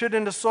that you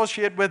shouldn't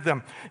associate with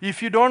them.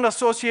 If you don't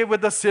associate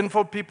with the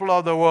sinful people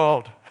of the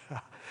world,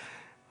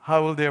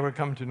 how will they ever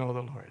come to know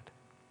the Lord?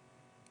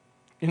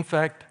 In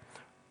fact,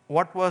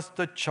 what was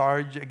the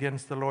charge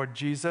against the Lord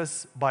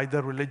Jesus by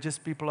the religious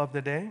people of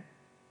the day?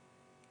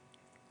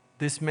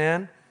 This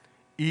man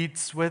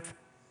eats with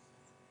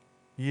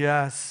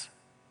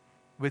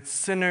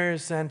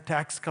sinners and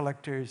tax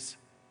collectors,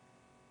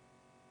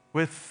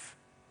 with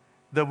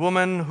the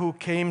woman who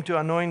came to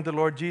anoint the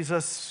Lord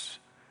Jesus'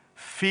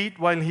 feet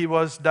while he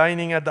was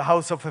dining at the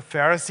house of a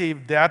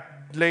Pharisee.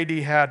 That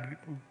lady had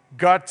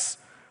guts,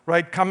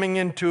 right, coming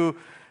into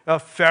a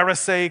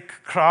Pharisaic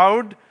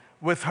crowd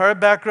with her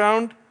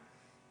background.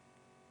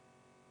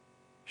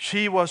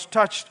 She was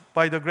touched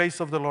by the grace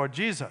of the Lord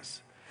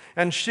Jesus.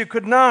 And she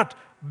could not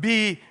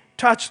be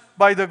touched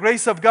by the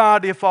grace of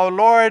God if our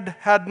Lord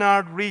had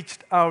not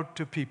reached out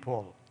to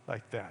people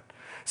like that.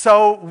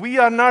 So we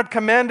are not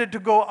commanded to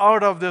go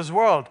out of this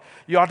world.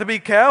 You ought to be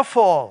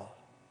careful.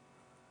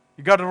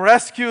 You got to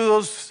rescue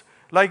those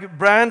like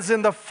brands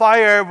in the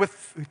fire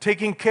with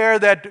taking care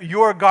that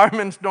your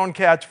garments don't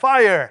catch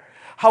fire.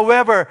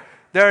 However,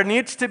 there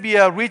needs to be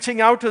a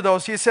reaching out to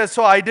those. He says,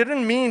 so I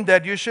didn't mean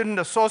that you shouldn't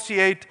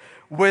associate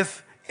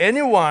with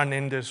anyone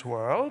in this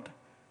world.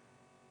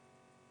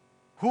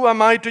 Who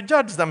am I to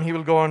judge them? He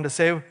will go on to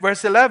say.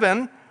 Verse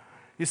 11,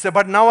 he said,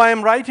 but now I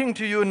am writing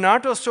to you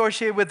not to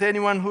associate with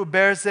anyone who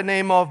bears the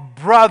name of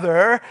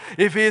brother,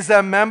 if he is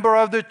a member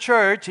of the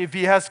church, if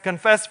he has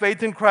confessed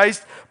faith in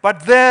Christ,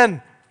 but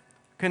then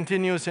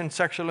continues in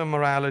sexual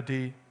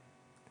immorality.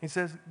 He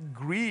says,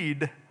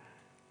 greed.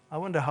 I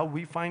wonder how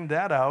we find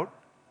that out.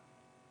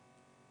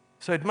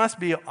 So it must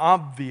be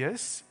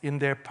obvious in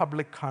their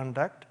public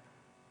conduct,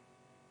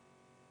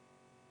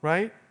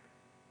 right?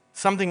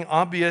 Something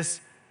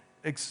obvious,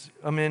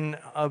 even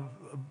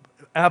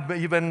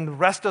the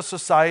rest of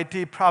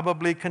society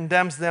probably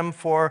condemns them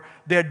for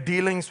their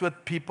dealings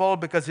with people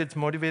because it's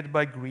motivated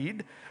by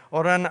greed.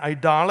 Or an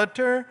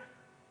idolater,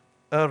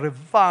 a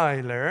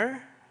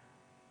reviler.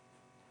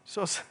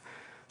 So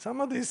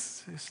some of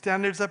these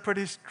standards are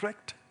pretty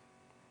strict.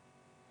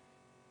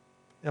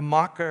 A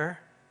mocker,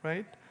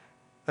 right?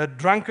 A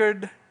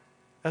drunkard,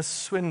 a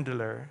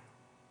swindler.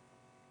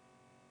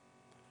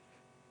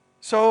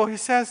 So he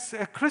says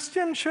a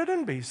Christian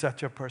shouldn't be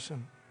such a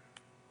person.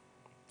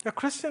 A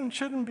Christian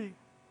shouldn't be.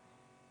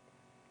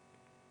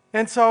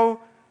 And so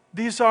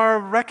these are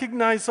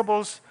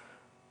recognizable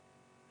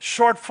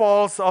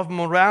shortfalls of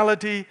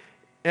morality,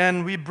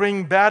 and we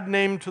bring bad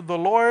name to the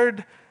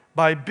Lord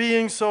by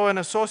being so and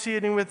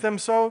associating with them.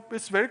 So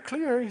it's very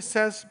clear. He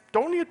says,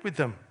 don't eat with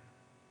them.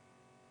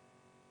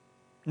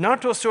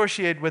 Not to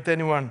associate with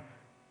anyone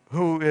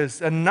who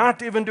is, and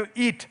not even to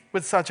eat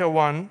with such a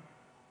one.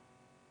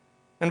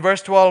 In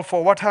verse 12,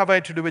 for what have I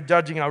to do with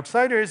judging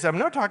outsiders? I'm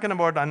not talking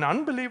about an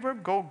unbeliever.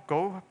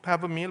 Go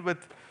have a meal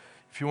with,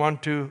 if you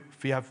want to,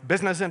 if you have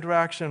business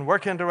interaction,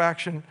 work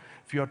interaction,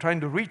 if you're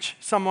trying to reach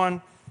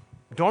someone,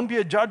 don't be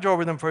a judge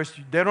over them first.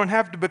 They don't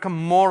have to become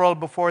moral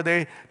before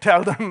they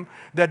tell them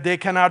that they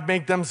cannot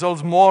make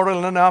themselves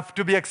moral enough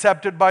to be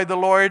accepted by the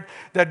Lord.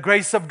 That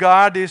grace of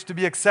God is to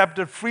be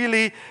accepted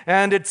freely,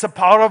 and it's a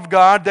power of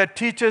God that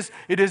teaches.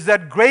 It is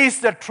that grace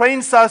that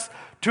trains us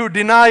to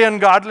deny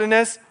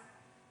ungodliness.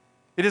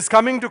 It is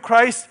coming to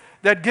Christ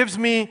that gives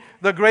me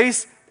the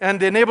grace and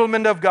the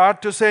enablement of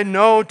God to say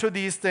no to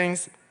these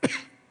things.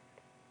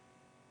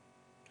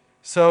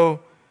 So,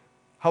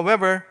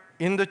 however,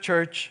 in the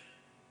church,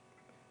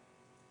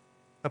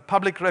 a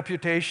public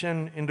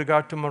reputation in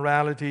regard to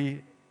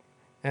morality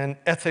and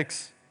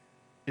ethics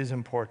is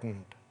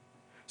important.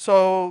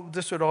 So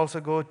this would also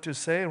go to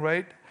say,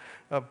 right,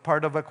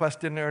 part of a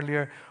question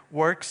earlier,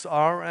 works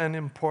are an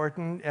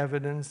important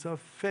evidence of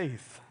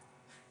faith.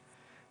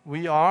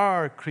 We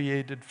are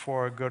created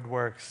for good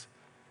works.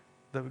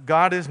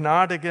 God is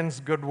not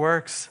against good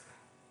works.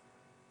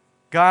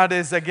 God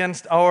is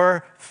against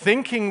our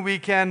thinking we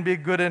can be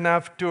good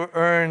enough to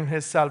earn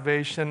His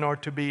salvation or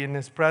to be in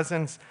His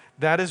presence.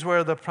 That is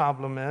where the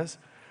problem is.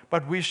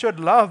 But we should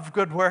love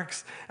good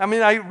works. I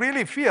mean, I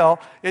really feel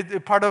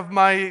part of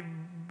my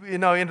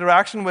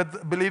interaction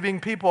with believing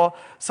people,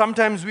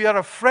 sometimes we are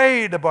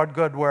afraid about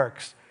good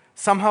works.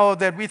 Somehow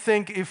that we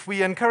think if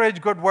we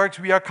encourage good works,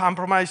 we are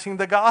compromising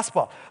the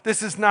gospel.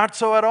 This is not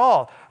so at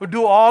all.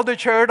 Do all the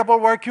charitable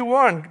work you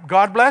want.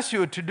 God bless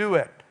you to do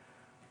it.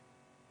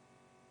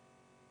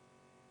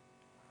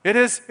 It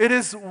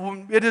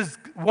is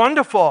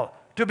wonderful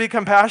to be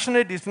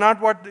compassionate. Is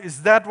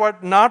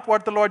that not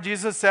what the Lord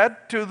Jesus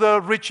said to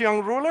the rich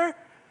young ruler?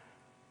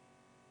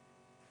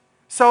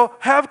 So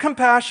have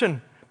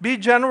compassion. Be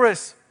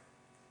generous.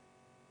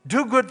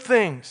 Do good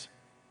things.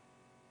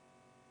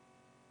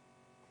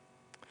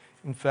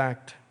 In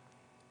fact,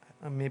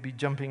 I may be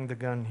jumping the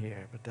gun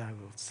here, but I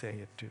will say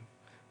it too.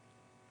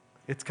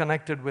 It's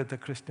connected with the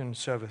Christian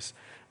service.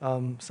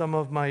 Some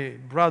of my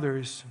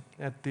brothers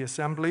at the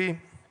assembly,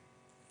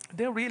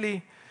 they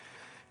really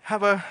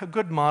have a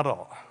good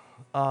model.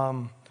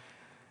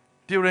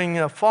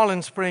 During fall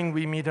and spring,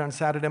 we meet on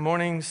Saturday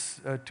mornings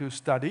to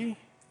study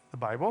the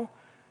Bible.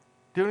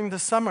 During the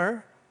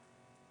summer,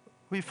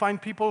 we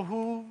find people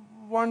who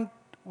want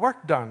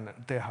work done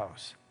at their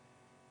house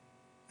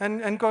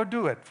and go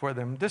do it for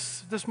them.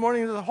 This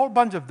morning, there's a whole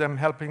bunch of them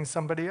helping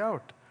somebody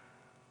out.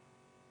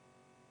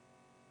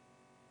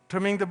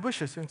 Trimming the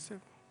bushes.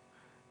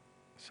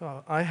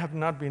 So I have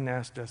not been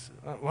asked this.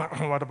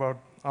 What about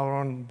our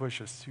own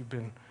bushes? You've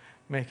been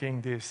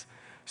making these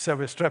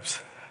service trips.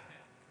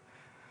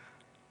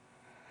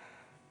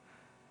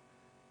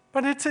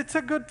 But it's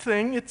a good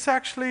thing. It's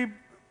actually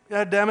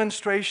a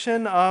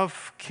demonstration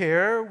of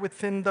care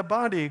within the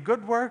body.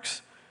 Good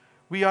works,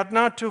 we ought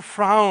not to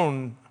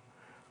frown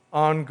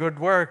on good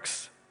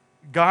works.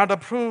 God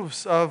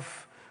approves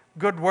of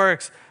good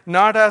works,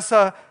 not as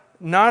a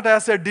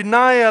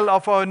denial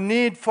of our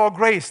need for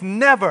grace,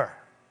 never.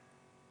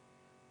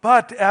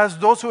 But as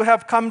those who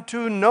have come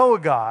to know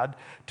God,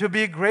 to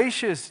be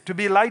gracious, to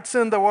be lights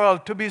in the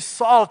world, to be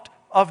salt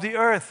of the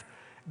earth.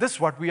 This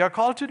is what we are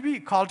called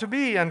to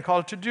be and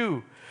called to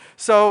do.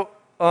 So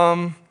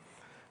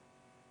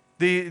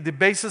the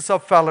basis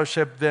of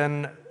fellowship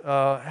then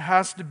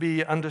has to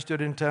be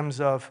understood in terms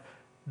of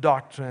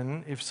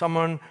doctrine. If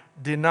someone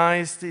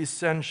denies the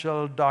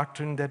essential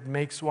doctrine that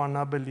makes one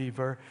a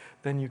believer,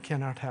 then you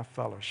cannot have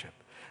fellowship.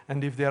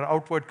 And if their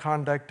outward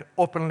conduct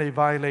openly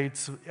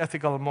violates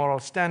ethical moral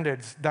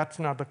standards, that's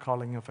not the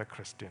calling of a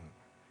Christian.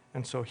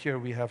 And so here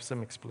we have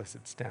some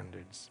explicit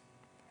standards.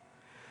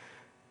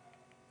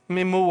 Let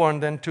me move on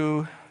then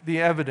to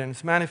the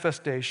evidence,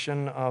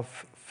 manifestation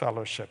of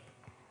fellowship.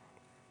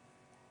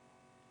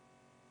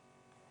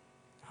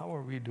 How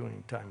are we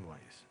doing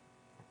time-wise?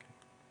 Okay.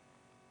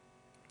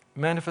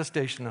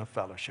 Manifestation of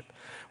fellowship.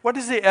 What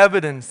is the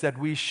evidence that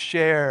we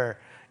share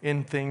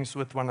in things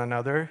with one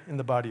another in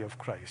the body of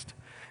Christ?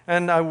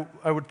 And I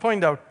would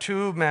point out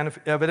two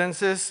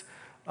evidences.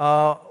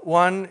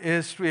 One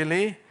is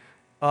really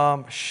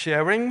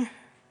sharing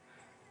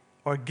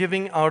or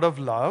giving out of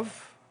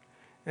love,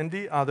 and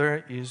the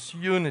other is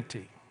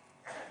unity.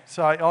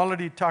 So I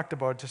already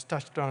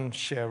touched on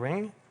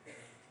sharing.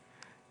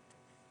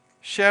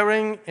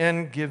 Sharing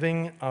and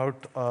giving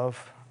out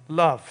of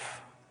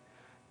love.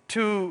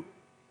 Two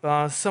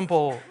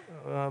simple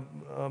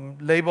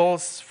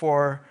labels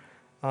for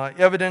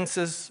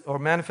evidences or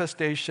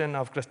manifestation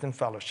of Christian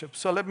fellowship.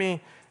 So let me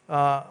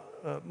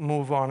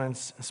move on and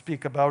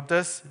speak about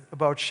this,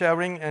 about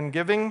sharing and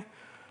giving.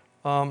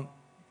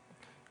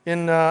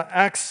 In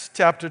Acts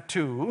chapter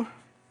 2,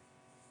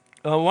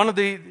 one of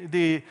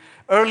the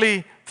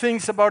early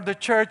things about the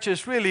church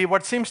is really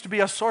what seems to be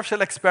a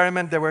social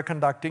experiment they were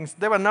conducting.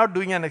 They were not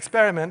doing an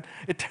experiment.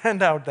 It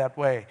turned out that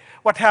way.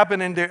 What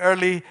happened in the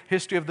early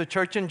history of the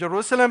church in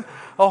Jerusalem?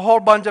 A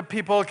whole bunch of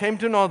people came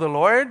to know the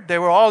Lord. They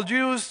were all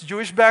Jews,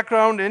 Jewish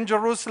background in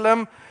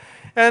Jerusalem.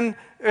 And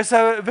it's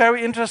a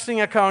very interesting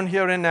account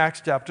here in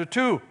Acts chapter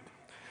 2.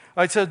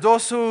 It says,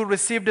 those who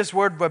received His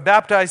word were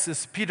baptized.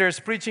 This is Peter's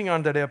preaching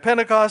on the day of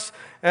Pentecost.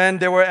 And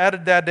they were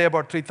added that day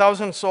about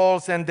 3,000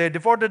 souls. And they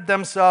devoted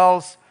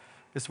themselves,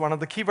 it's one of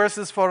the key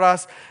verses for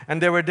us,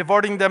 and they were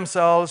devoting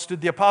themselves to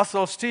the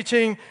apostles'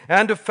 teaching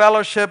and to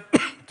fellowship,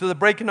 to the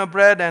breaking of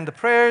bread and the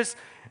prayers.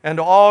 And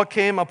all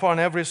came upon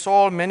every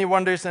soul. Many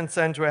wonders and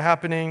signs were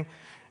happening.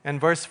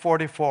 And verse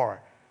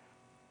 44,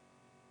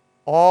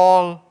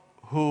 all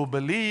who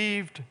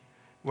believed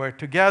were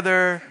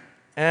together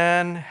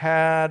and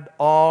had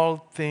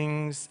all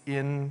things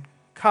in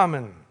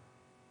common.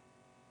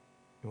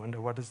 You wonder,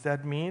 what does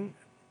that mean?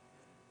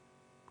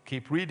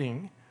 Keep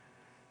reading.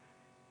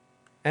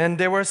 And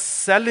they were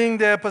selling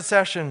their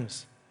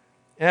possessions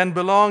and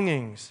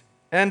belongings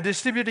and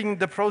distributing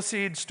the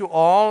proceeds to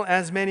all,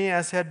 as many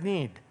as had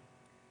need.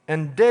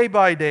 And day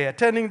by day,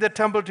 attending the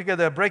temple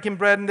together, breaking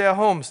bread in their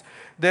homes,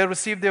 they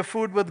received their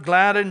food with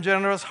glad and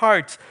generous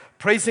hearts,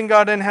 praising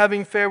God and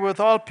having favor with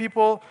all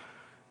people.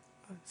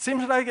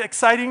 Seems like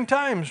exciting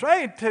times,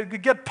 right? To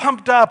get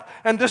pumped up,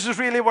 and this is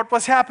really what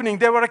was happening.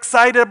 They were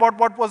excited about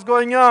what was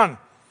going on.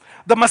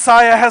 The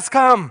Messiah has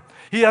come.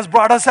 He has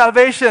brought us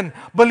salvation.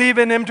 Believe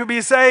in Him to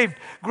be saved.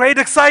 Great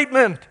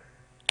excitement.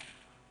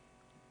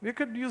 We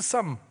could use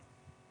some.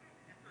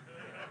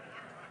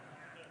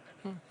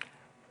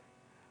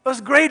 It was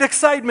great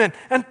excitement.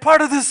 And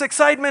part of this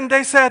excitement,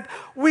 they said,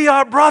 we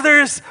are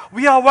brothers.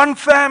 We are one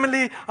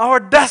family. Our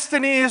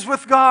destiny is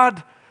with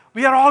God.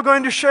 We are all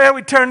going to share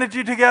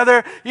eternity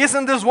together.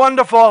 Isn't this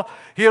wonderful?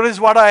 Here is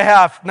what I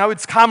have. Now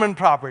it's common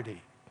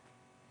property.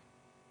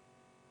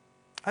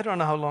 I don't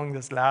know how long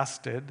this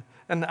lasted.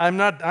 And I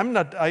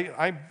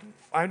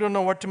don't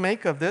know what to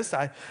make of this.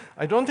 I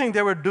don't think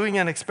they were doing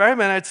an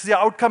experiment. It's the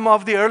outcome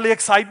of the early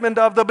excitement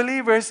of the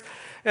believers.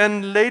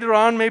 And later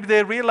on, maybe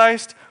they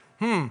realized,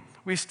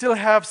 we still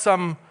have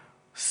some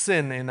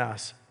sin in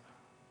us.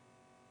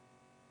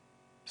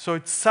 So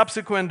it's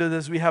subsequent to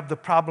this, we have the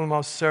problem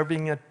of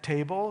serving at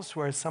tables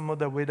where some of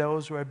the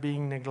widows were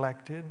being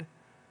neglected.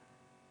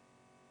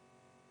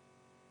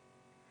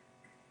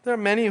 There are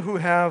many who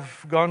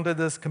have gone to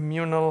this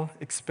communal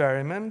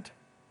experiment.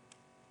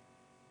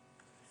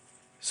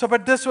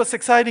 But this was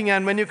exciting,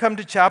 and when you come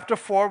to chapter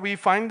 4, we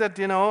find that,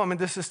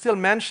 this is still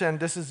mentioned.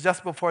 This is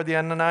just before the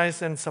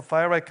Ananias and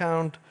Sapphira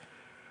account.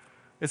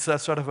 It's a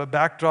sort of a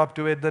backdrop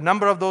to it. The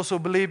number of those who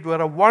believed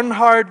were of one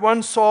heart,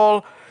 one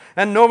soul,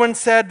 and no one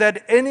said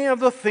that any of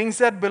the things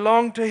that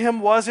belonged to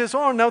him was his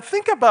own. Now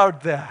think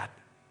about that.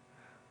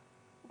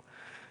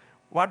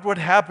 What would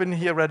happen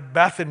here at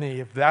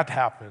Bethany if that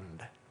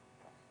happened?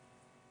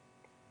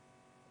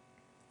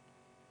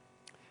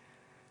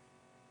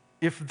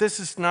 If this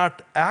is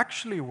not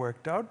actually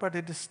worked out, but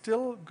it is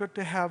still good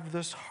to have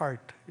this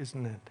heart,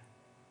 isn't it?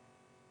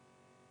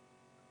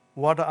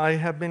 What I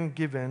have been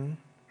given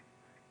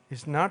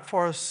is not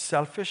for a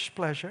selfish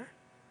pleasure.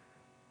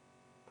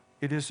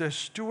 It is a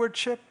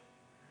stewardship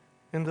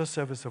in the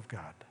service of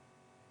God.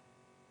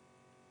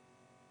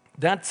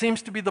 That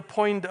seems to be the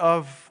point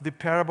of the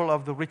parable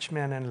of the rich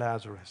man and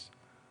Lazarus.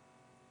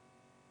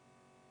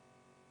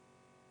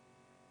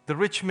 The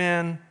rich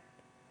man,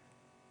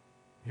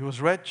 he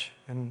was rich,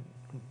 and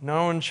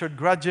no one should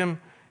grudge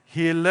him.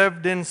 He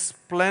lived in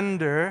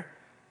splendor.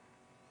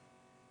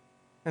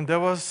 And there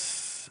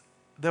was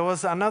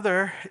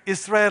another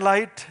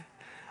Israelite,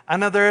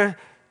 another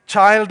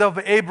child of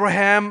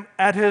Abraham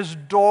at his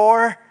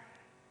door.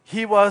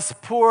 He was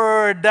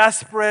poor,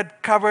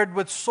 desperate, covered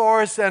with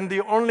sores, and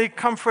the only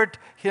comfort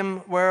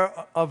him were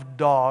of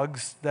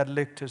dogs that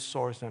licked his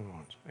sores and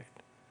wounds. Right?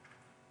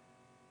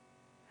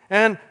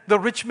 And the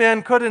rich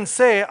man couldn't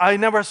say, I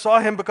never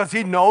saw him, because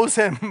he knows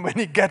him. When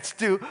he gets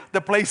to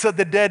the place of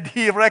the dead,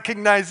 he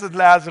recognizes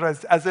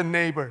Lazarus as a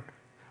neighbor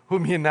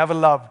whom he never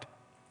loved.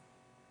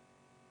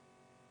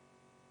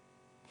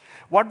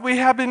 What we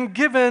have been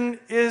given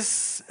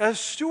is a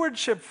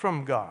stewardship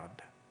from God.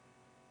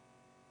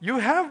 You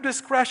have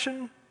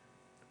discretion.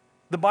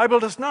 The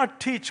Bible does not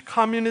teach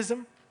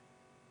communism.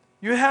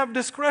 You have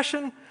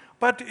discretion,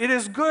 but it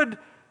is good.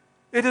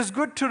 It is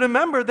good to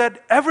remember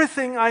that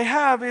everything I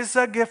have is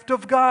a gift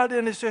of God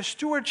and is a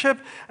stewardship,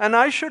 and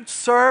I should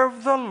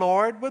serve the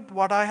Lord with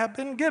what I have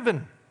been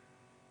given.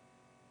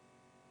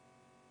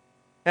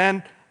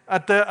 And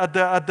at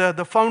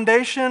the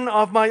foundation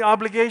of my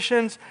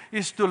obligations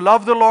is to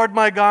love the Lord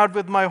my God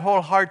with my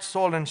whole heart,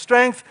 soul, and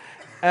strength,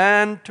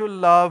 and to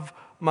love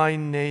my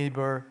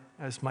neighbor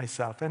as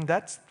myself. And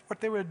that's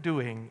what they were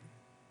doing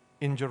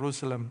in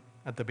Jerusalem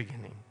at the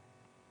beginning.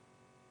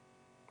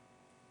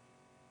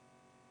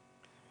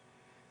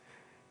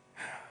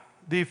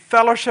 The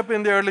fellowship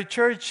in the early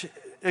church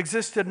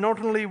existed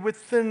not only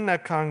within a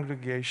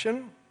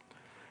congregation,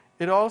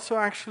 it also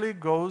actually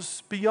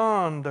goes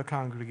beyond the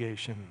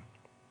congregation.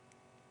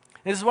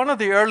 It is one of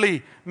the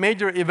early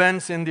major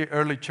events in the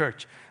early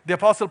church. The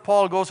Apostle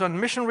Paul goes on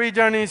missionary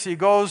journeys. He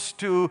goes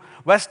to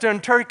Western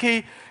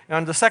Turkey.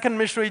 On the second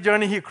missionary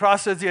journey, he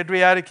crosses the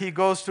Adriatic. He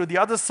goes to the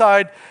other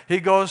side. He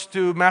goes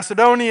to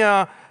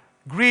Macedonia,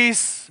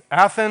 Greece,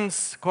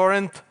 Athens,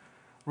 Corinth,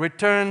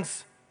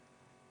 returns.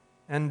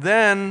 And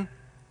then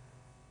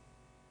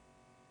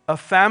a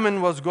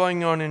famine was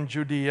going on in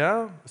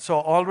Judea. So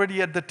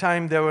already at the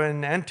time they were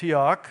in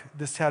Antioch.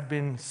 This had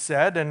been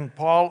said, and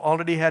Paul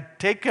already had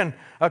taken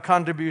a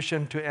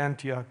contribution to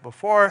Antioch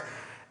before.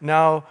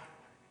 Now,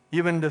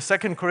 even the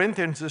 2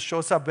 Corinthians, this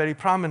shows up very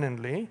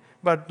prominently.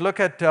 But look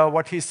at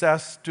what he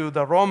says to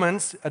the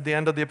Romans at the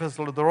end of the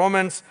Epistle to the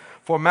Romans.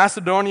 For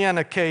Macedonia and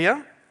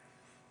Achaia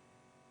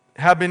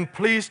have been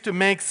pleased to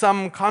make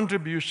some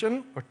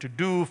contribution or to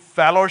do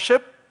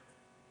fellowship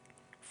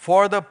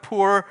for the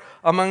poor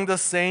among the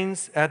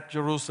saints at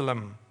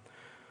Jerusalem.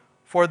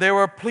 For they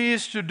were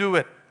pleased to do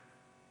it.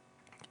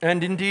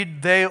 And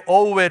indeed, they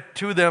owe it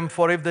to them,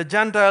 for if the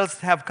Gentiles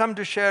have come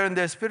to share in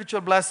their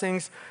spiritual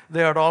blessings,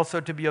 they are also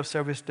to be of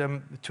service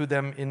to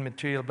them in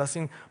material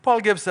blessing. Paul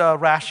gives a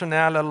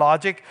rationale, a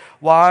logic,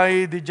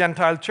 why the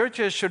Gentile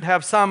churches should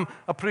have some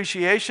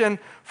appreciation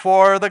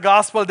for the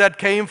gospel that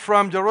came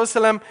from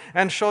Jerusalem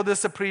and show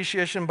this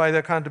appreciation by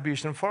their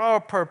contribution. For our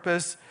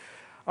purpose,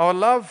 our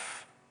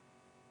love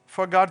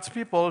for God's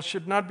people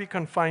should not be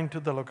confined to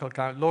the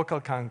local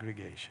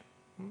congregation.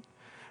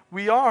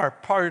 We are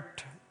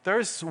part.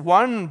 There's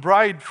one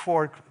bride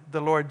for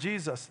the Lord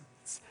Jesus.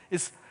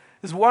 It's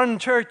one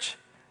church,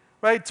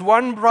 right? It's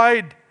one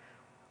bride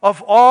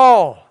of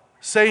all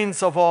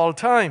saints of all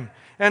time.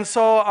 And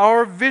so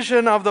our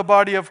vision of the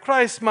body of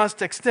Christ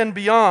must extend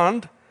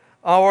beyond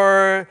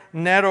our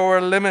narrower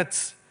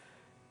limits.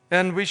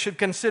 And we should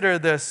consider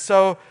this.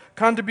 So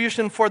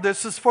contribution for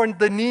this is for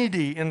the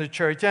needy in the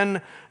church.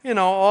 And,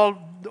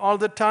 all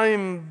the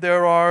time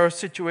there are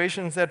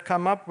situations that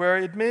come up where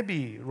it may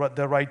be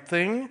the right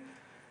thing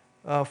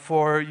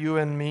for you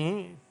and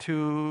me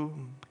to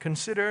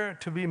consider,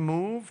 to be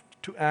moved,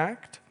 to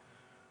act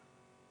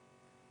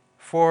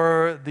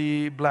for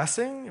the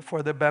blessing,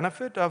 for the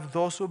benefit of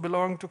those who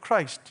belong to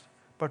Christ,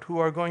 but who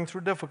are going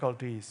through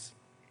difficulties.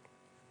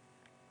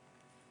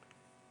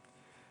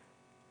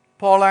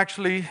 Paul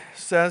actually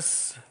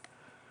says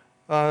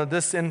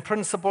this in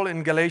principle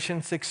in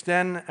Galatians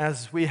 6:10,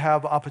 as we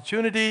have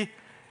opportunity,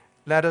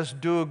 let us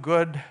do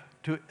good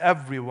to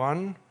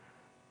everyone,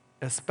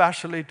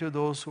 especially to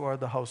those who are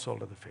the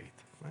household of the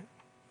faith. Right?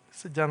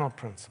 It's a general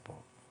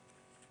principle.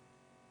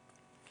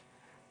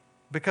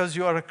 Because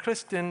you are a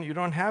Christian, you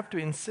don't have to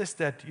insist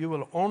that you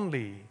will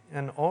only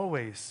and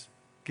always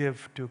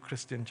give to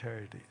Christian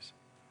charities.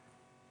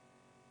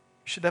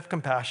 You should have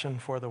compassion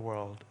for the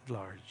world at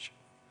large.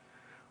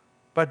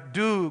 But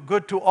do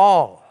good to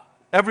all,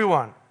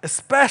 everyone,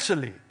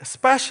 especially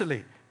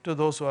to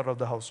those who are of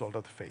the household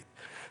of the faith.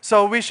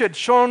 So we should,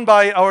 shown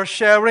by our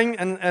sharing,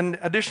 and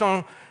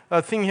additional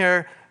thing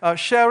here,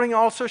 sharing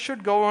also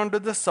should go under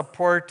the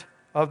support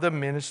of the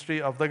ministry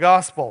of the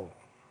gospel.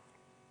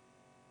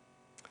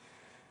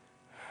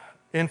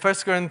 In 1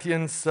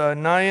 Corinthians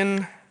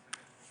 9,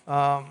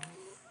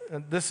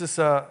 this is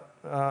a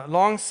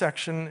long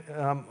section.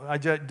 I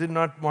did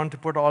not want to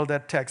put all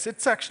that text.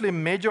 It's actually a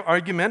major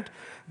argument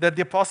that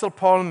the Apostle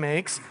Paul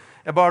makes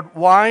about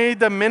why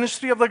the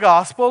ministry of the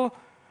gospel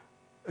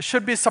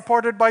should be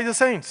supported by the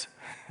saints.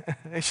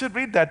 You should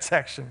read that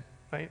section,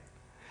 right?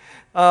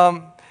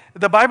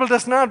 The Bible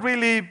does not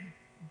really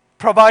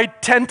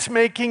provide tent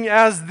making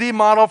as the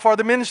model for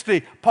the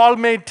ministry. Paul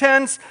made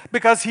tents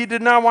because he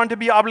did not want to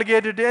be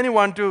obligated to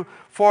anyone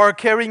for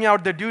carrying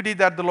out the duty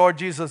that the Lord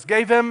Jesus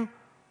gave him.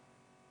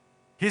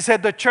 He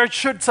said the church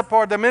should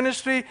support the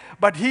ministry,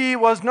 but he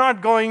was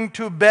not going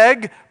to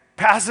beg,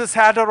 pass his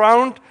hat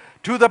around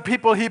to the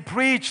people he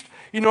preached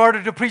in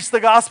order to preach the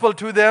gospel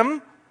to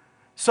them.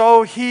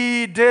 So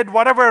he did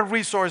whatever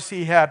resource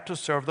he had to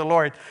serve the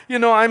Lord.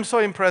 I'm so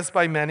impressed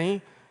by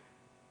many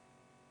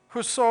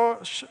who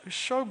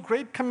show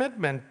great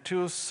commitment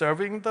to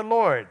serving the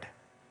Lord.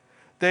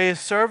 They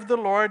serve the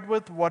Lord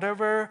with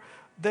whatever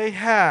they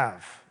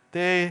have.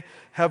 They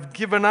have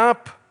given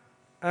up.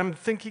 I'm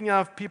thinking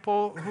of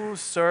people who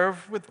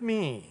serve with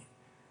me.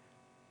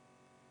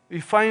 We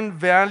find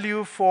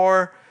value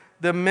for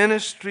the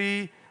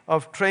ministry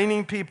of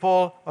training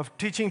people, of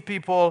teaching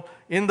people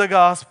in the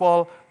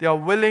gospel. They are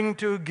willing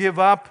to give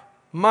up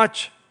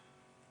much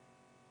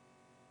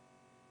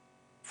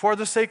for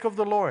the sake of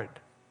the Lord.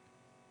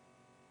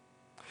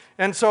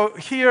 And so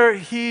here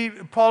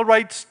Paul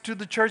writes to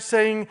the church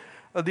saying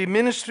the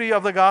ministry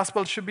of the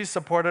gospel should be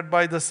supported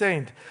by the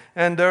saint.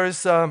 And there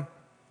is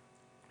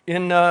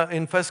in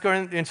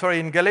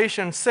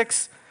Galatians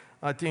 6,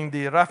 I think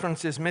the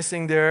reference is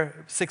missing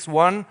there,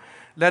 6:1.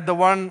 Let the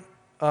one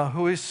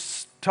who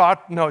is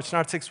taught, no, it's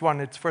not 6:1,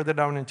 it's further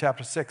down in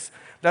chapter 6.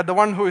 Let the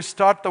one who is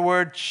taught the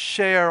word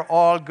share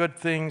all good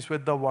things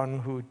with the one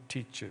who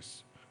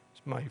teaches.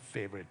 It's my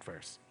favorite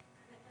verse.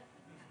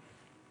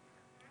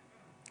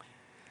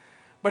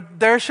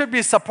 But there should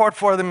be support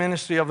for the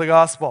ministry of the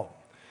gospel.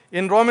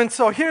 In Romans,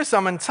 so here's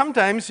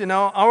sometimes,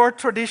 our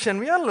tradition,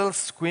 we are a little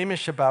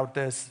squeamish about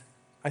this,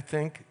 I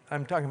think.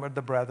 I'm talking about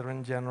the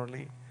brethren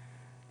generally.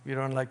 We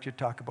don't like to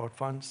talk about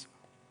funds.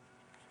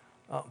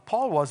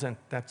 Paul wasn't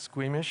that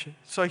squeamish.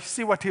 So you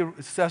see what he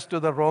says to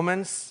the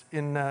Romans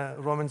in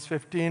Romans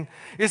 15.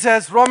 He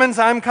says, Romans,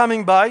 I'm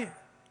coming by.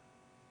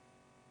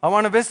 I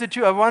want to visit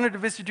you. I wanted to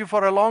visit you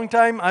for a long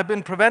time. I've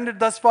been prevented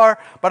thus far,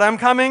 but I'm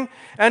coming.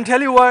 And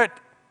tell you what,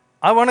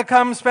 I want to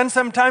come spend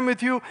some time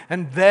with you,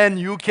 and then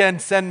you can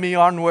send me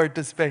onward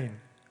to Spain.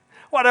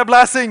 What a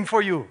blessing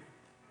for you.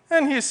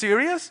 And he's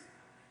serious.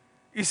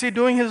 Is he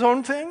doing his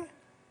own thing?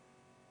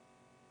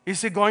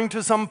 Is he going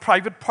to some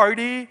private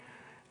party,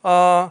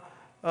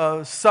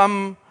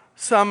 some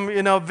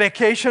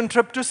vacation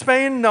trip to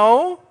Spain?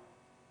 No.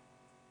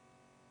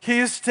 He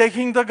is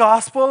taking the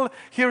gospel.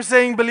 He's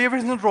saying,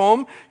 believers in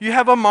Rome, you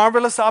have a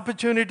marvelous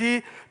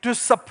opportunity to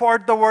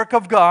support the work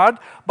of God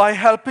by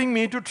helping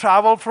me to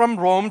travel from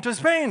Rome to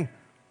Spain.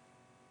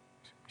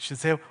 should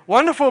say,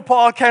 wonderful,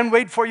 Paul, can't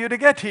wait for you to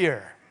get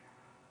here.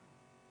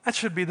 That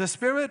should be the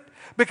spirit,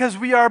 because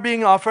we are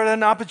being offered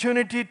an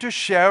opportunity to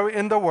share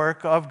in the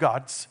work of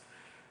God's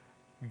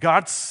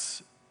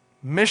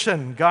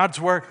mission, God's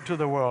work to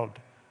the world,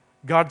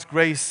 God's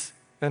grace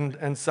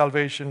and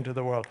salvation to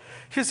the world.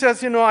 He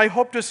says, I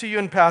hope to see you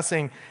in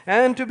passing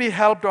and to be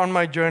helped on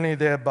my journey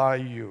there by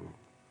you.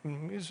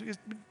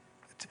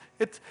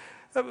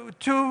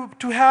 To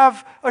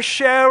have a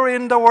share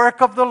in the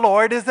work of the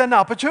Lord is an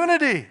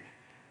opportunity.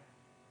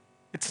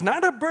 It's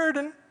not a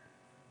burden.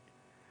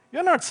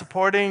 You're not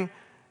supporting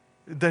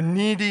the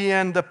needy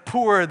and the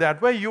poor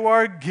that way. You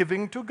are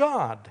giving to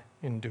God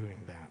in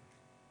doing that.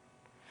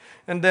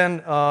 And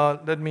then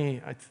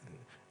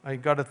I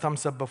got a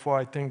thumbs up before.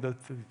 I think that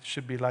it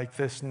should be like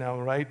this now,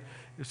 right?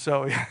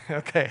 So,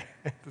 okay,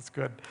 that's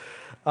good.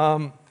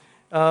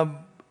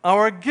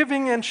 Our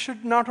giving and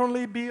should not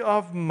only be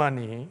of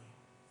money.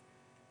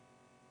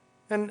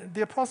 And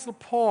the Apostle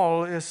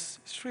Paul is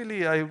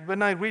really,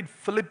 when I read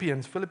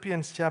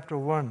Philippians chapter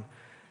 1,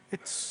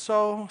 it's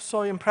so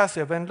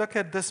impressive. And look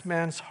at this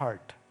man's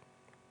heart.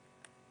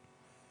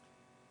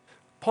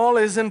 Paul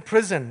is in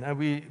prison.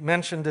 We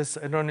mentioned this,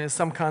 I don't know, in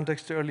some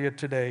context earlier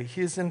today.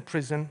 He's in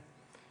prison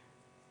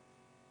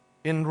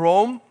in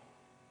Rome.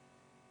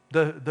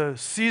 The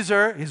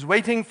Caesar is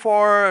waiting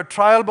for a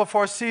trial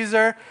before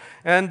Caesar,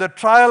 and the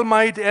trial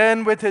might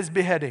end with his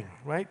beheading,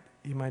 right?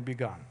 He might be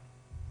gone.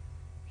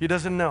 He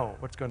doesn't know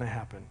what's going to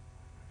happen.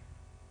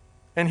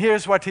 And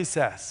here's what he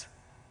says.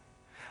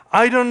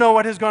 I don't know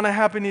what is going to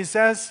happen, he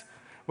says,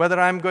 whether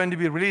I'm going to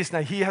be released.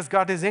 Now, he has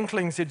got his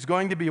inklings it's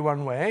going to be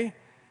one way.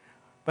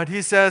 But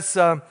he says,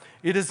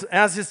 it is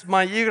as is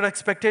my eager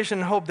expectation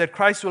and hope that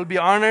Christ will be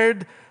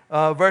honored.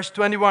 Verse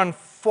 21,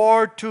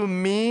 for to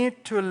me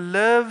to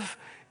live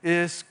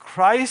is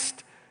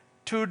Christ,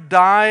 to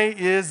die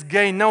is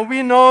gain. Now,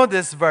 we know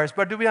this verse,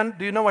 but do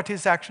you know what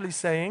he's actually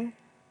saying?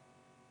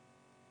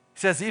 He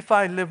says, if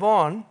I live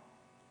on,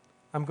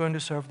 I'm going to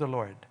serve the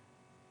Lord.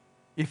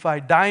 If I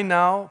die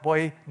now,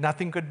 boy,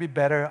 nothing could be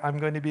better. I'm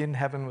going to be in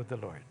heaven with the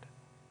Lord.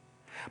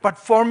 But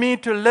for me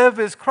to live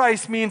is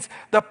Christ means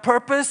the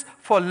purpose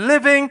for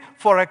living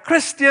for a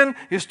Christian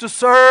is to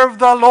serve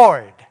the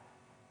Lord.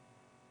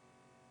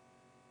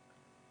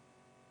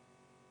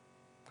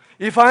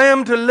 If I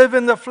am to live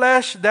in the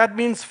flesh, that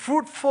means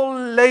fruitful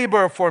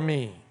labor for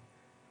me.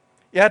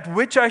 Yet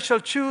which I shall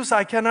choose,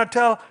 I cannot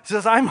tell. He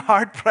says, I'm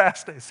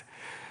hard-pressed.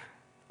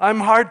 I'm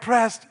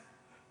hard-pressed.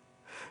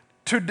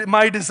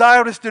 My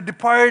desire is to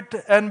depart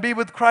and be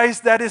with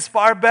Christ. That is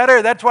far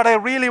better. That's what I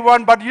really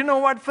want. But you know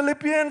what,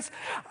 Philippians?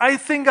 I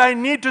think I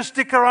need to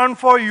stick around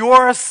for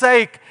your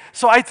sake.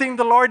 So I think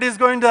the Lord is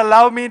going to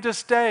allow me to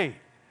stay.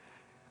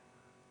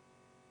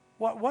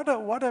 What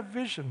a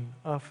vision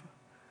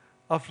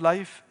of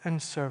life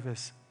and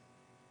service.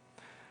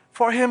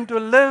 For him to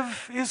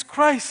live is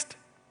Christ.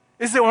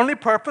 Is the only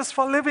purpose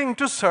for living,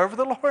 to serve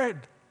the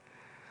Lord.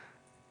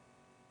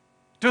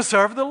 To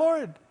serve the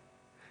Lord.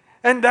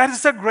 And that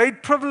is a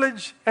great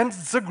privilege, and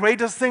it's the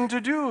greatest thing to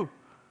do.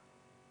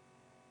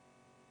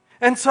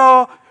 And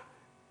so,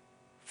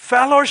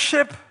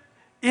 fellowship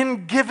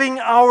in giving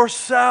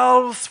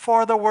ourselves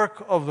for the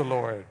work of the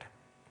Lord.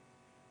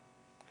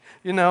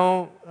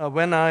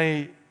 When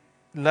I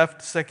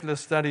left secular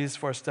studies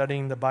for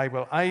studying the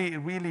Bible, I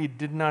really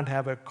did not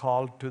have a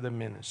call to the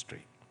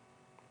ministry.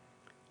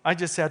 I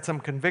just had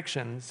some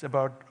convictions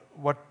about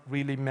what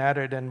really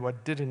mattered and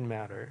what didn't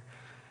matter.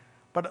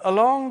 But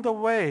along the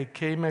way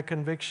came a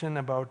conviction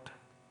about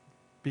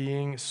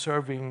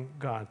serving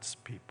God's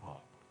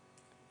people.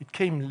 It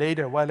came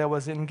later while I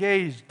was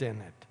engaged in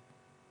it.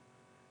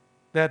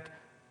 That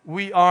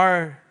we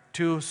are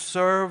to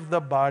serve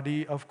the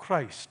body of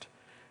Christ.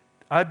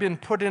 I've been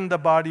put in the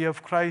body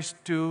of Christ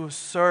to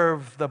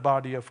serve the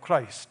body of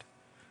Christ.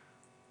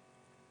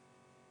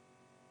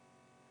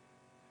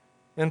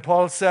 And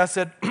Paul says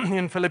it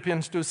in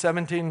Philippians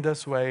 2:17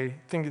 this way.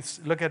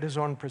 Look at his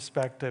own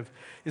perspective.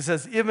 He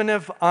says, even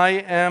if I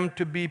am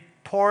to be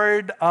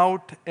poured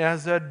out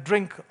as a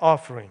drink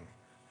offering.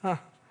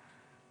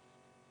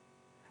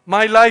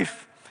 My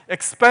life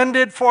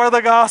expended for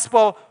the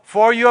gospel,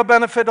 for your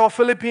benefit, O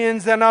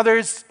Philippians and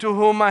others to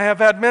whom I have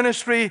had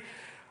ministry,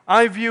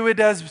 I view it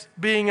as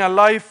being a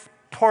life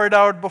poured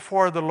out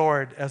before the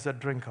Lord as a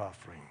drink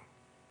offering.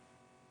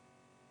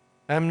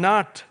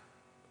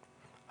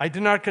 I do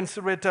not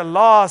consider it a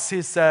loss,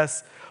 he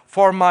says,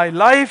 for my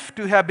life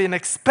to have been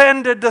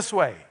expended this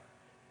way.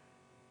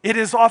 It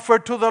is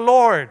offered to the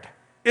Lord.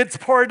 It's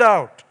poured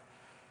out.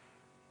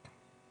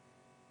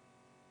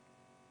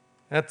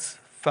 That's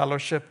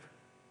fellowship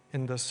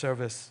in the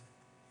service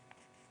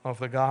of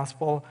the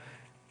gospel.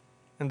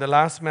 And the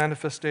last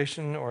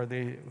manifestation, or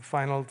the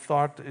final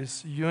thought,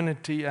 is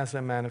unity as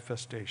a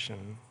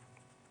manifestation.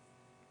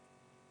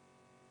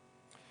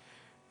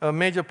 A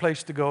major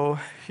place to go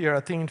here, I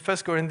think in 1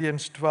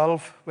 Corinthians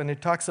 12, when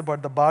it talks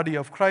about the body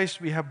of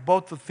Christ, we have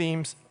both the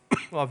themes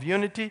of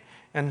unity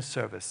and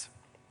service.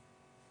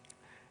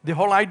 The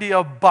whole idea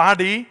of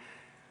body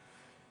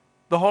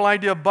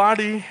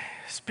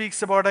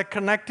speaks about a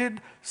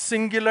connected,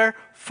 singular,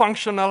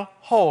 functional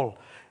whole.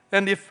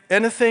 And if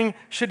anything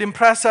should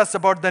impress us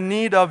about the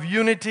need of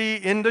unity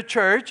in the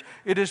church,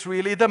 it is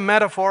really the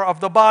metaphor of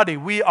the body.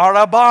 We are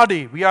a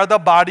body. We are the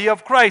body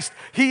of Christ.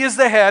 He is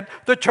the head,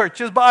 the church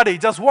is body,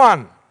 just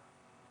one.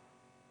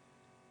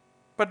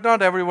 But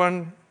not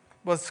everyone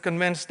was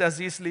convinced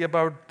as easily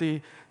about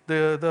the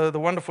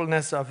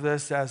wonderfulness of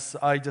this as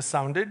I just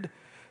sounded.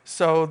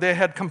 So they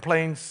had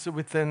complaints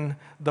within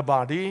the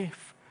body.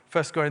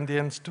 1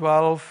 Corinthians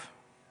 12.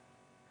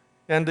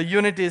 And the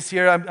unity is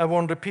here. I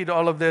won't repeat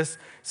all of this. It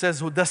says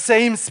the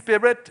same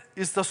Spirit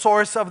is the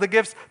source of the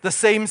gifts. The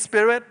same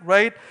Spirit,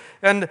 right?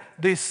 And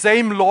the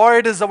same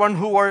Lord is the one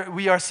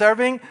we are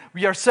serving.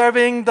 We are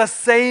serving the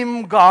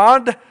same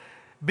God,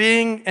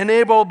 being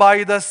enabled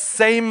by the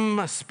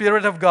same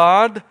Spirit of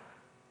God.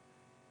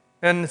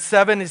 And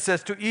 7, he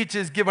says, to each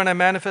is given a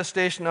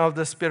manifestation of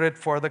the Spirit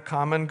for the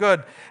common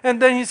good. And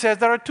then he says,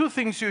 there are 2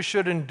 things you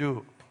shouldn't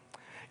do.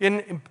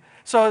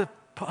 So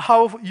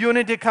how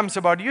unity comes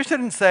about, you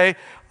shouldn't say,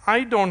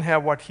 I don't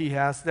have what he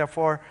has,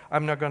 therefore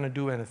I'm not going to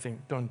do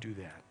anything. Don't do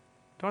that.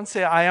 Don't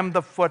say, I am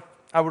the foot,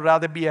 I would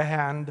rather be a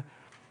hand.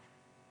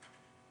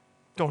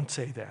 Don't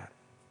say that.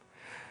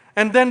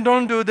 And then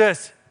don't do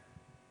this.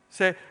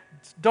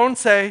 Don't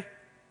say,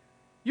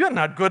 you're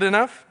not good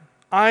enough.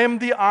 I am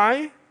the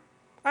eye.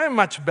 I am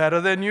much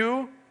better than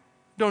you.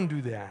 Don't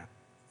do that.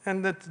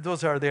 And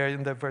those are there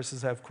in the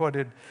verses I've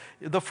quoted.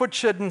 The foot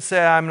shouldn't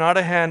say, I'm not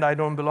a hand, I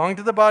don't belong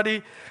to the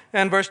body.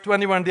 And verse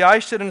 21, the eye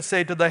shouldn't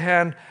say to the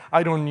hand,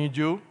 I don't need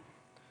you.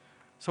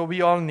 So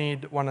we all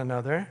need one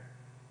another.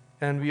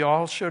 And we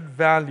all should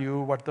value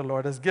what the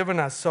Lord has given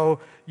us. So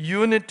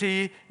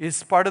unity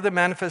is part of the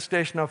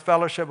manifestation of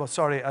fellowship. Oh,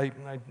 sorry, I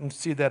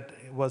see that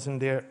it wasn't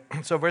there.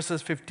 So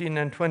verses 15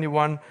 and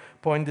 21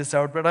 point this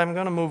out. But I'm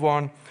going to move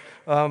on.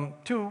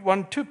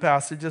 Two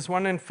passages,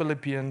 one in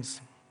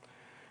Philippians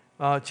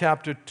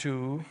chapter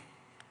 2.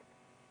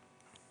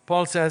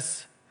 Paul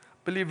says,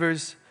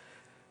 believers,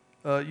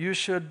 you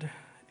should,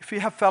 if you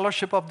have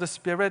fellowship of the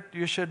Spirit,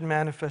 you should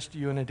manifest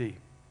unity.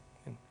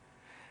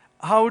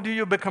 How do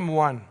you become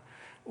one?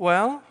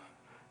 Well,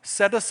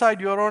 set aside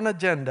your own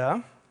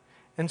agenda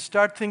and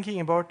start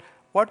thinking about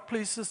what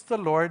pleases the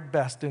Lord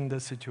best in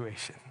this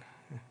situation.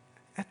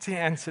 That's the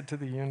answer to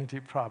the unity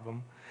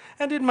problem.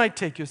 And it might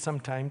take you some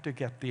time to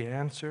get the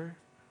answer.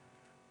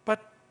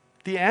 But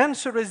the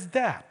answer is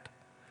that.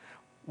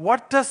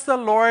 What does the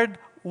Lord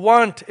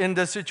want in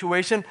this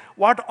situation?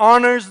 What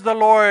honors the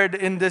Lord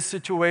in this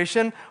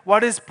situation?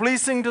 What is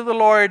pleasing to the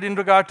Lord in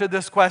regard to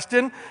this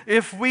question?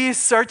 If we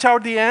search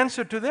out the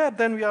answer to that,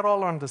 then we are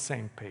all on the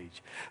same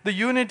page. The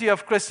unity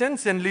of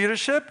Christians in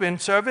leadership, in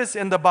service,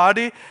 in the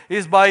body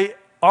is by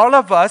all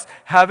of us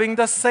having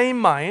the same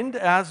mind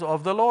as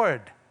of the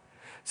Lord.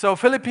 So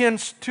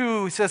Philippians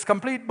 2 says,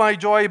 complete my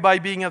joy by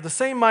being of the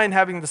same mind,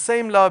 having the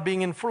same love,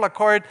 being in full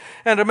accord.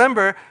 And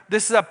remember,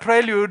 this is a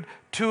prelude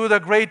to the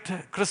great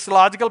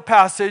Christological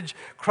passage.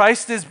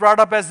 Christ is brought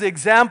up as the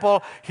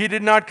example. He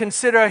did not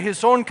consider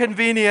his own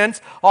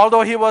convenience.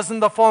 Although he was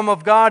in the form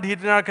of God, he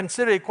did not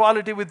consider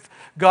equality with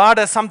God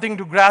as something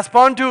to grasp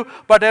onto,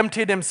 but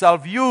emptied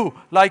himself. You,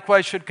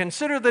 likewise, should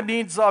consider the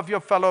needs of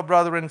your fellow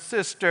brother and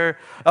sister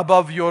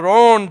above your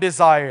own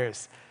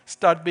desires.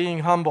 Start being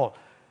humble.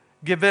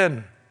 Give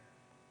in.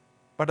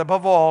 But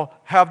above all,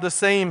 have the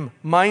same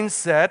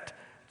mindset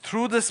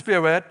through the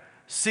Spirit,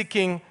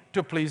 seeking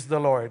to please the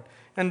Lord.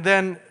 And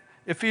then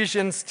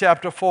Ephesians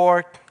chapter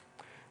 4,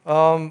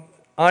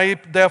 I,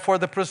 therefore,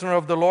 the prisoner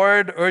of the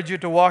Lord, urge you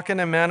to walk in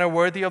a manner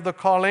worthy of the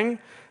calling.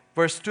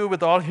 Verse 2,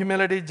 with all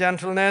humility,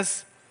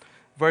 gentleness.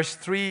 Verse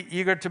 3,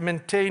 eager to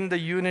maintain the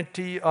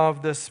unity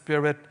of the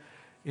Spirit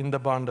in the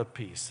bond of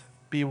peace.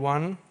 Be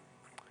one.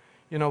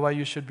 You know why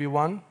you should be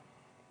one?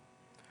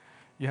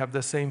 You have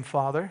the same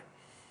Father.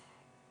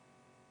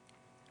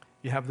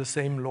 You have the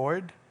same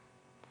Lord.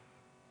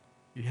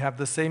 You have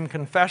the same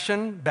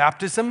confession,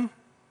 baptism.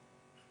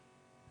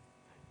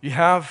 You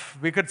have,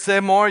 we could say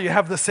more, you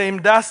have the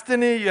same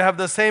destiny, you have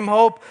the same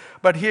hope.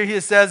 But here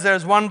he says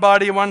there's one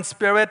body, one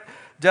Spirit,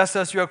 just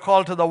as you are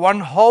called to the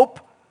one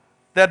hope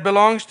that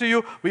belongs to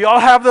you. We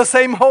all have the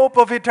same hope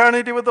of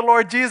eternity with the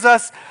Lord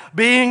Jesus,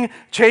 being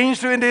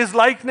changed into his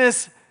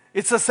likeness.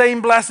 It's the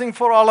same blessing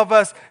for all of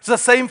us. It's the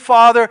same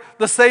Father,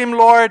 the same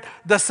Lord,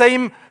 the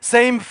same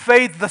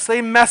faith, the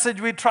same message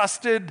we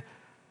trusted,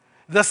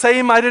 the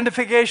same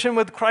identification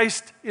with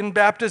Christ in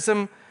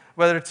baptism.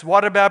 Whether it's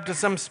water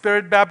baptism,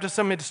 spirit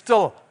baptism, it's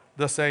still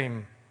the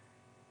same.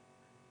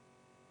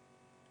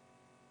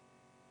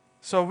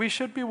 So we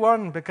should be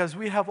one because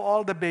we have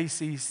all the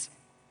bases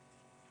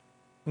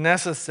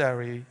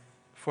necessary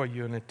for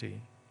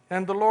unity.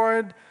 And the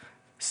Lord,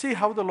 see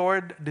how the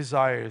Lord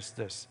desires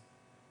this.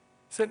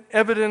 It's an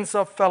evidence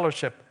of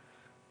fellowship,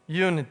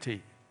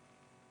 unity.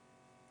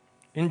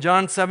 In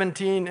John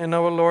 17, in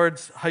our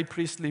Lord's high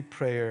priestly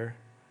prayer,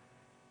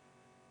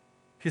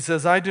 he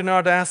says, I do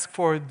not ask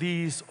for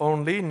these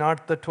only,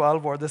 not the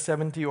 12 or the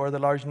 70 or the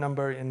large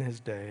number in his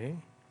day,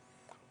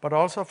 but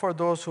also for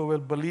those who will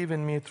believe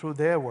in me through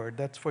their word.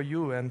 That's for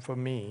you and for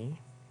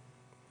me.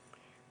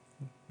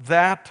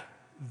 that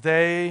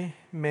they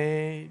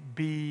may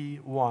be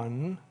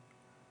one.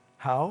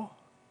 How?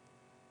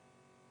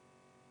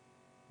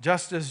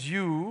 Just as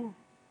you,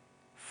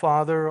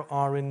 Father,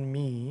 are in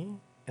me,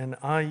 and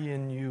I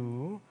in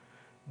you,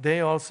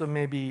 they also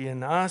may be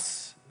in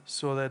us,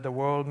 so that the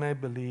world may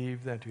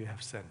believe that you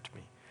have sent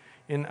me.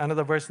 In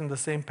another verse in the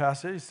same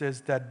passage, it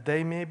says that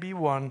they may be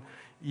one,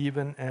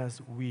 even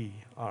as we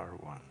are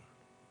one.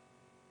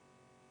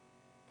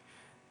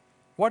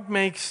 What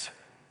makes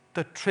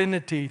the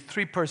Trinity,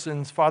 three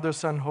persons, Father,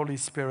 Son, Holy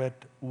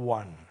Spirit,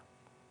 one?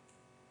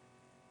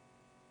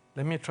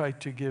 Let me try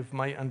to give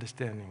my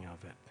understanding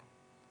of it.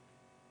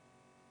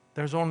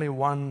 There's only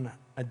one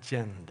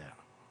agenda.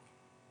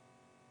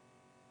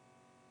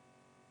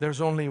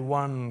 There's only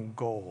one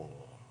goal.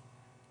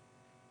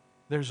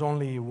 There's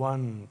only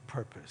one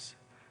purpose.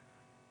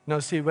 Now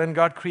see, when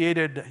God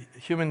created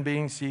human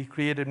beings, He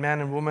created man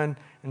and woman,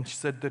 and He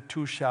said the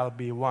two shall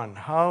be one.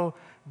 How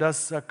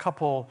does a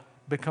couple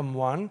become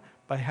one?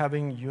 By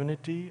having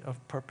unity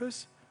of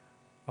purpose,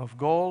 of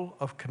goal,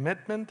 of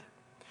commitment.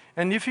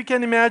 And if you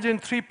can imagine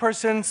three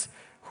persons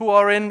who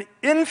are in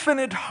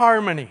infinite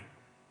harmony.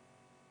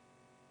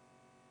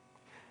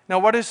 Now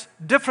what is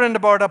different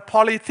about a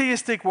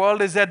polytheistic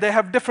world is that they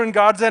have different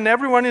gods and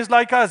everyone is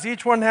like us.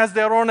 Each one has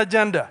their own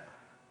agenda.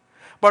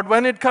 But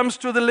when it comes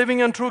to the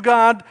living and true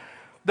God,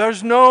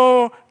 there's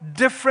no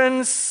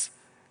difference,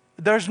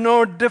 there's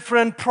no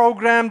different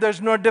program, there's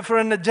no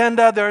different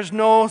agenda, there's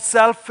no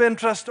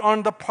self-interest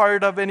on the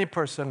part of any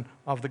person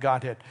of the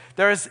Godhead.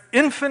 There is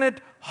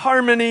infinite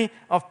harmony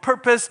of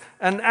purpose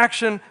and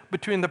action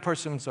between the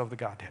persons of the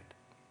Godhead.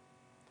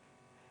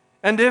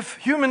 And if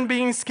human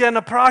beings can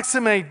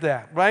approximate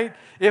that, right?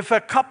 If a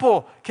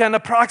couple can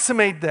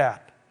approximate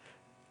that,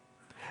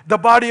 the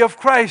body of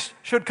Christ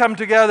should come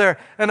together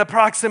and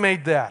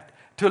approximate that,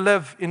 to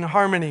live in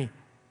harmony,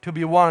 to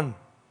be one,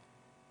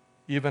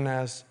 even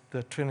as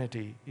the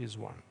Trinity is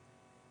one.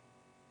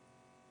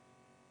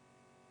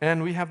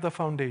 And we have the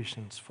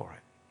foundations for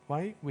it.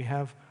 Why? We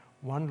have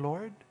one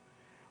Lord,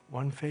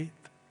 one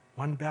faith,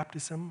 one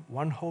baptism,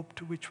 one hope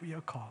to which we are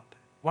called.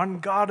 One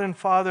God and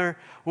Father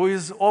who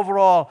is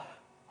overall,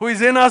 who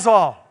is in us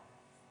all.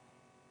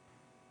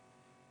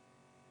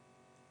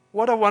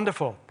 What a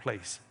wonderful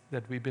place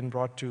that we've been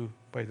brought to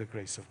by the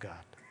grace of God.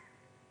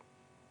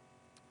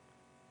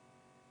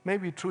 May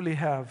we truly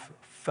have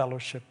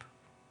fellowship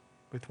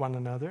with one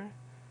another.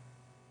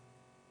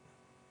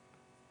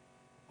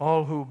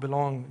 All who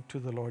belong to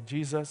the Lord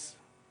Jesus,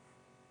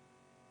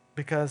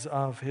 because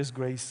of His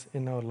grace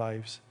in our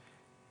lives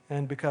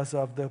and because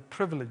of the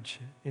privilege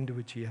into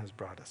which He has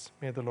brought us.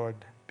 May the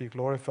Lord be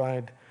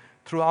glorified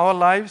through our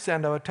lives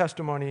and our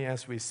testimony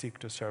as we seek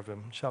to serve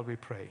Him. Shall we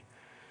pray?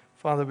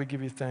 Father, we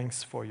give you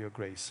thanks for your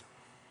grace.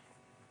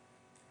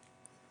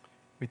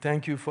 We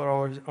thank you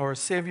for our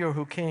Savior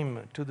who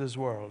came to this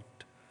world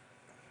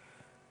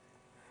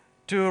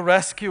to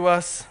rescue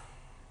us,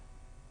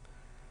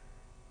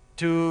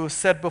 to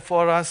set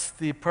before us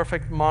the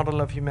perfect model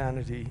of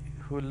humanity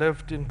who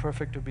lived in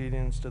perfect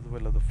obedience to the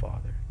will of the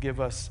Father. Give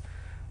us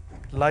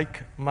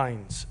like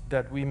minds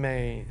that we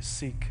may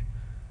seek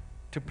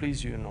to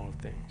please you in all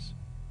things.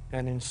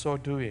 And in so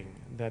doing,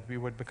 that we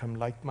would become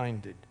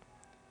like-minded,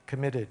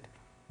 committed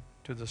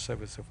to the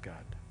service of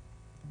God.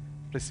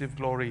 Receive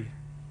glory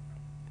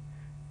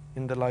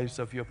in the lives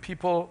of your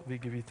people. We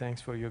give you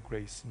thanks for your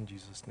grace in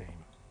Jesus'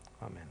 name.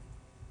 Amen.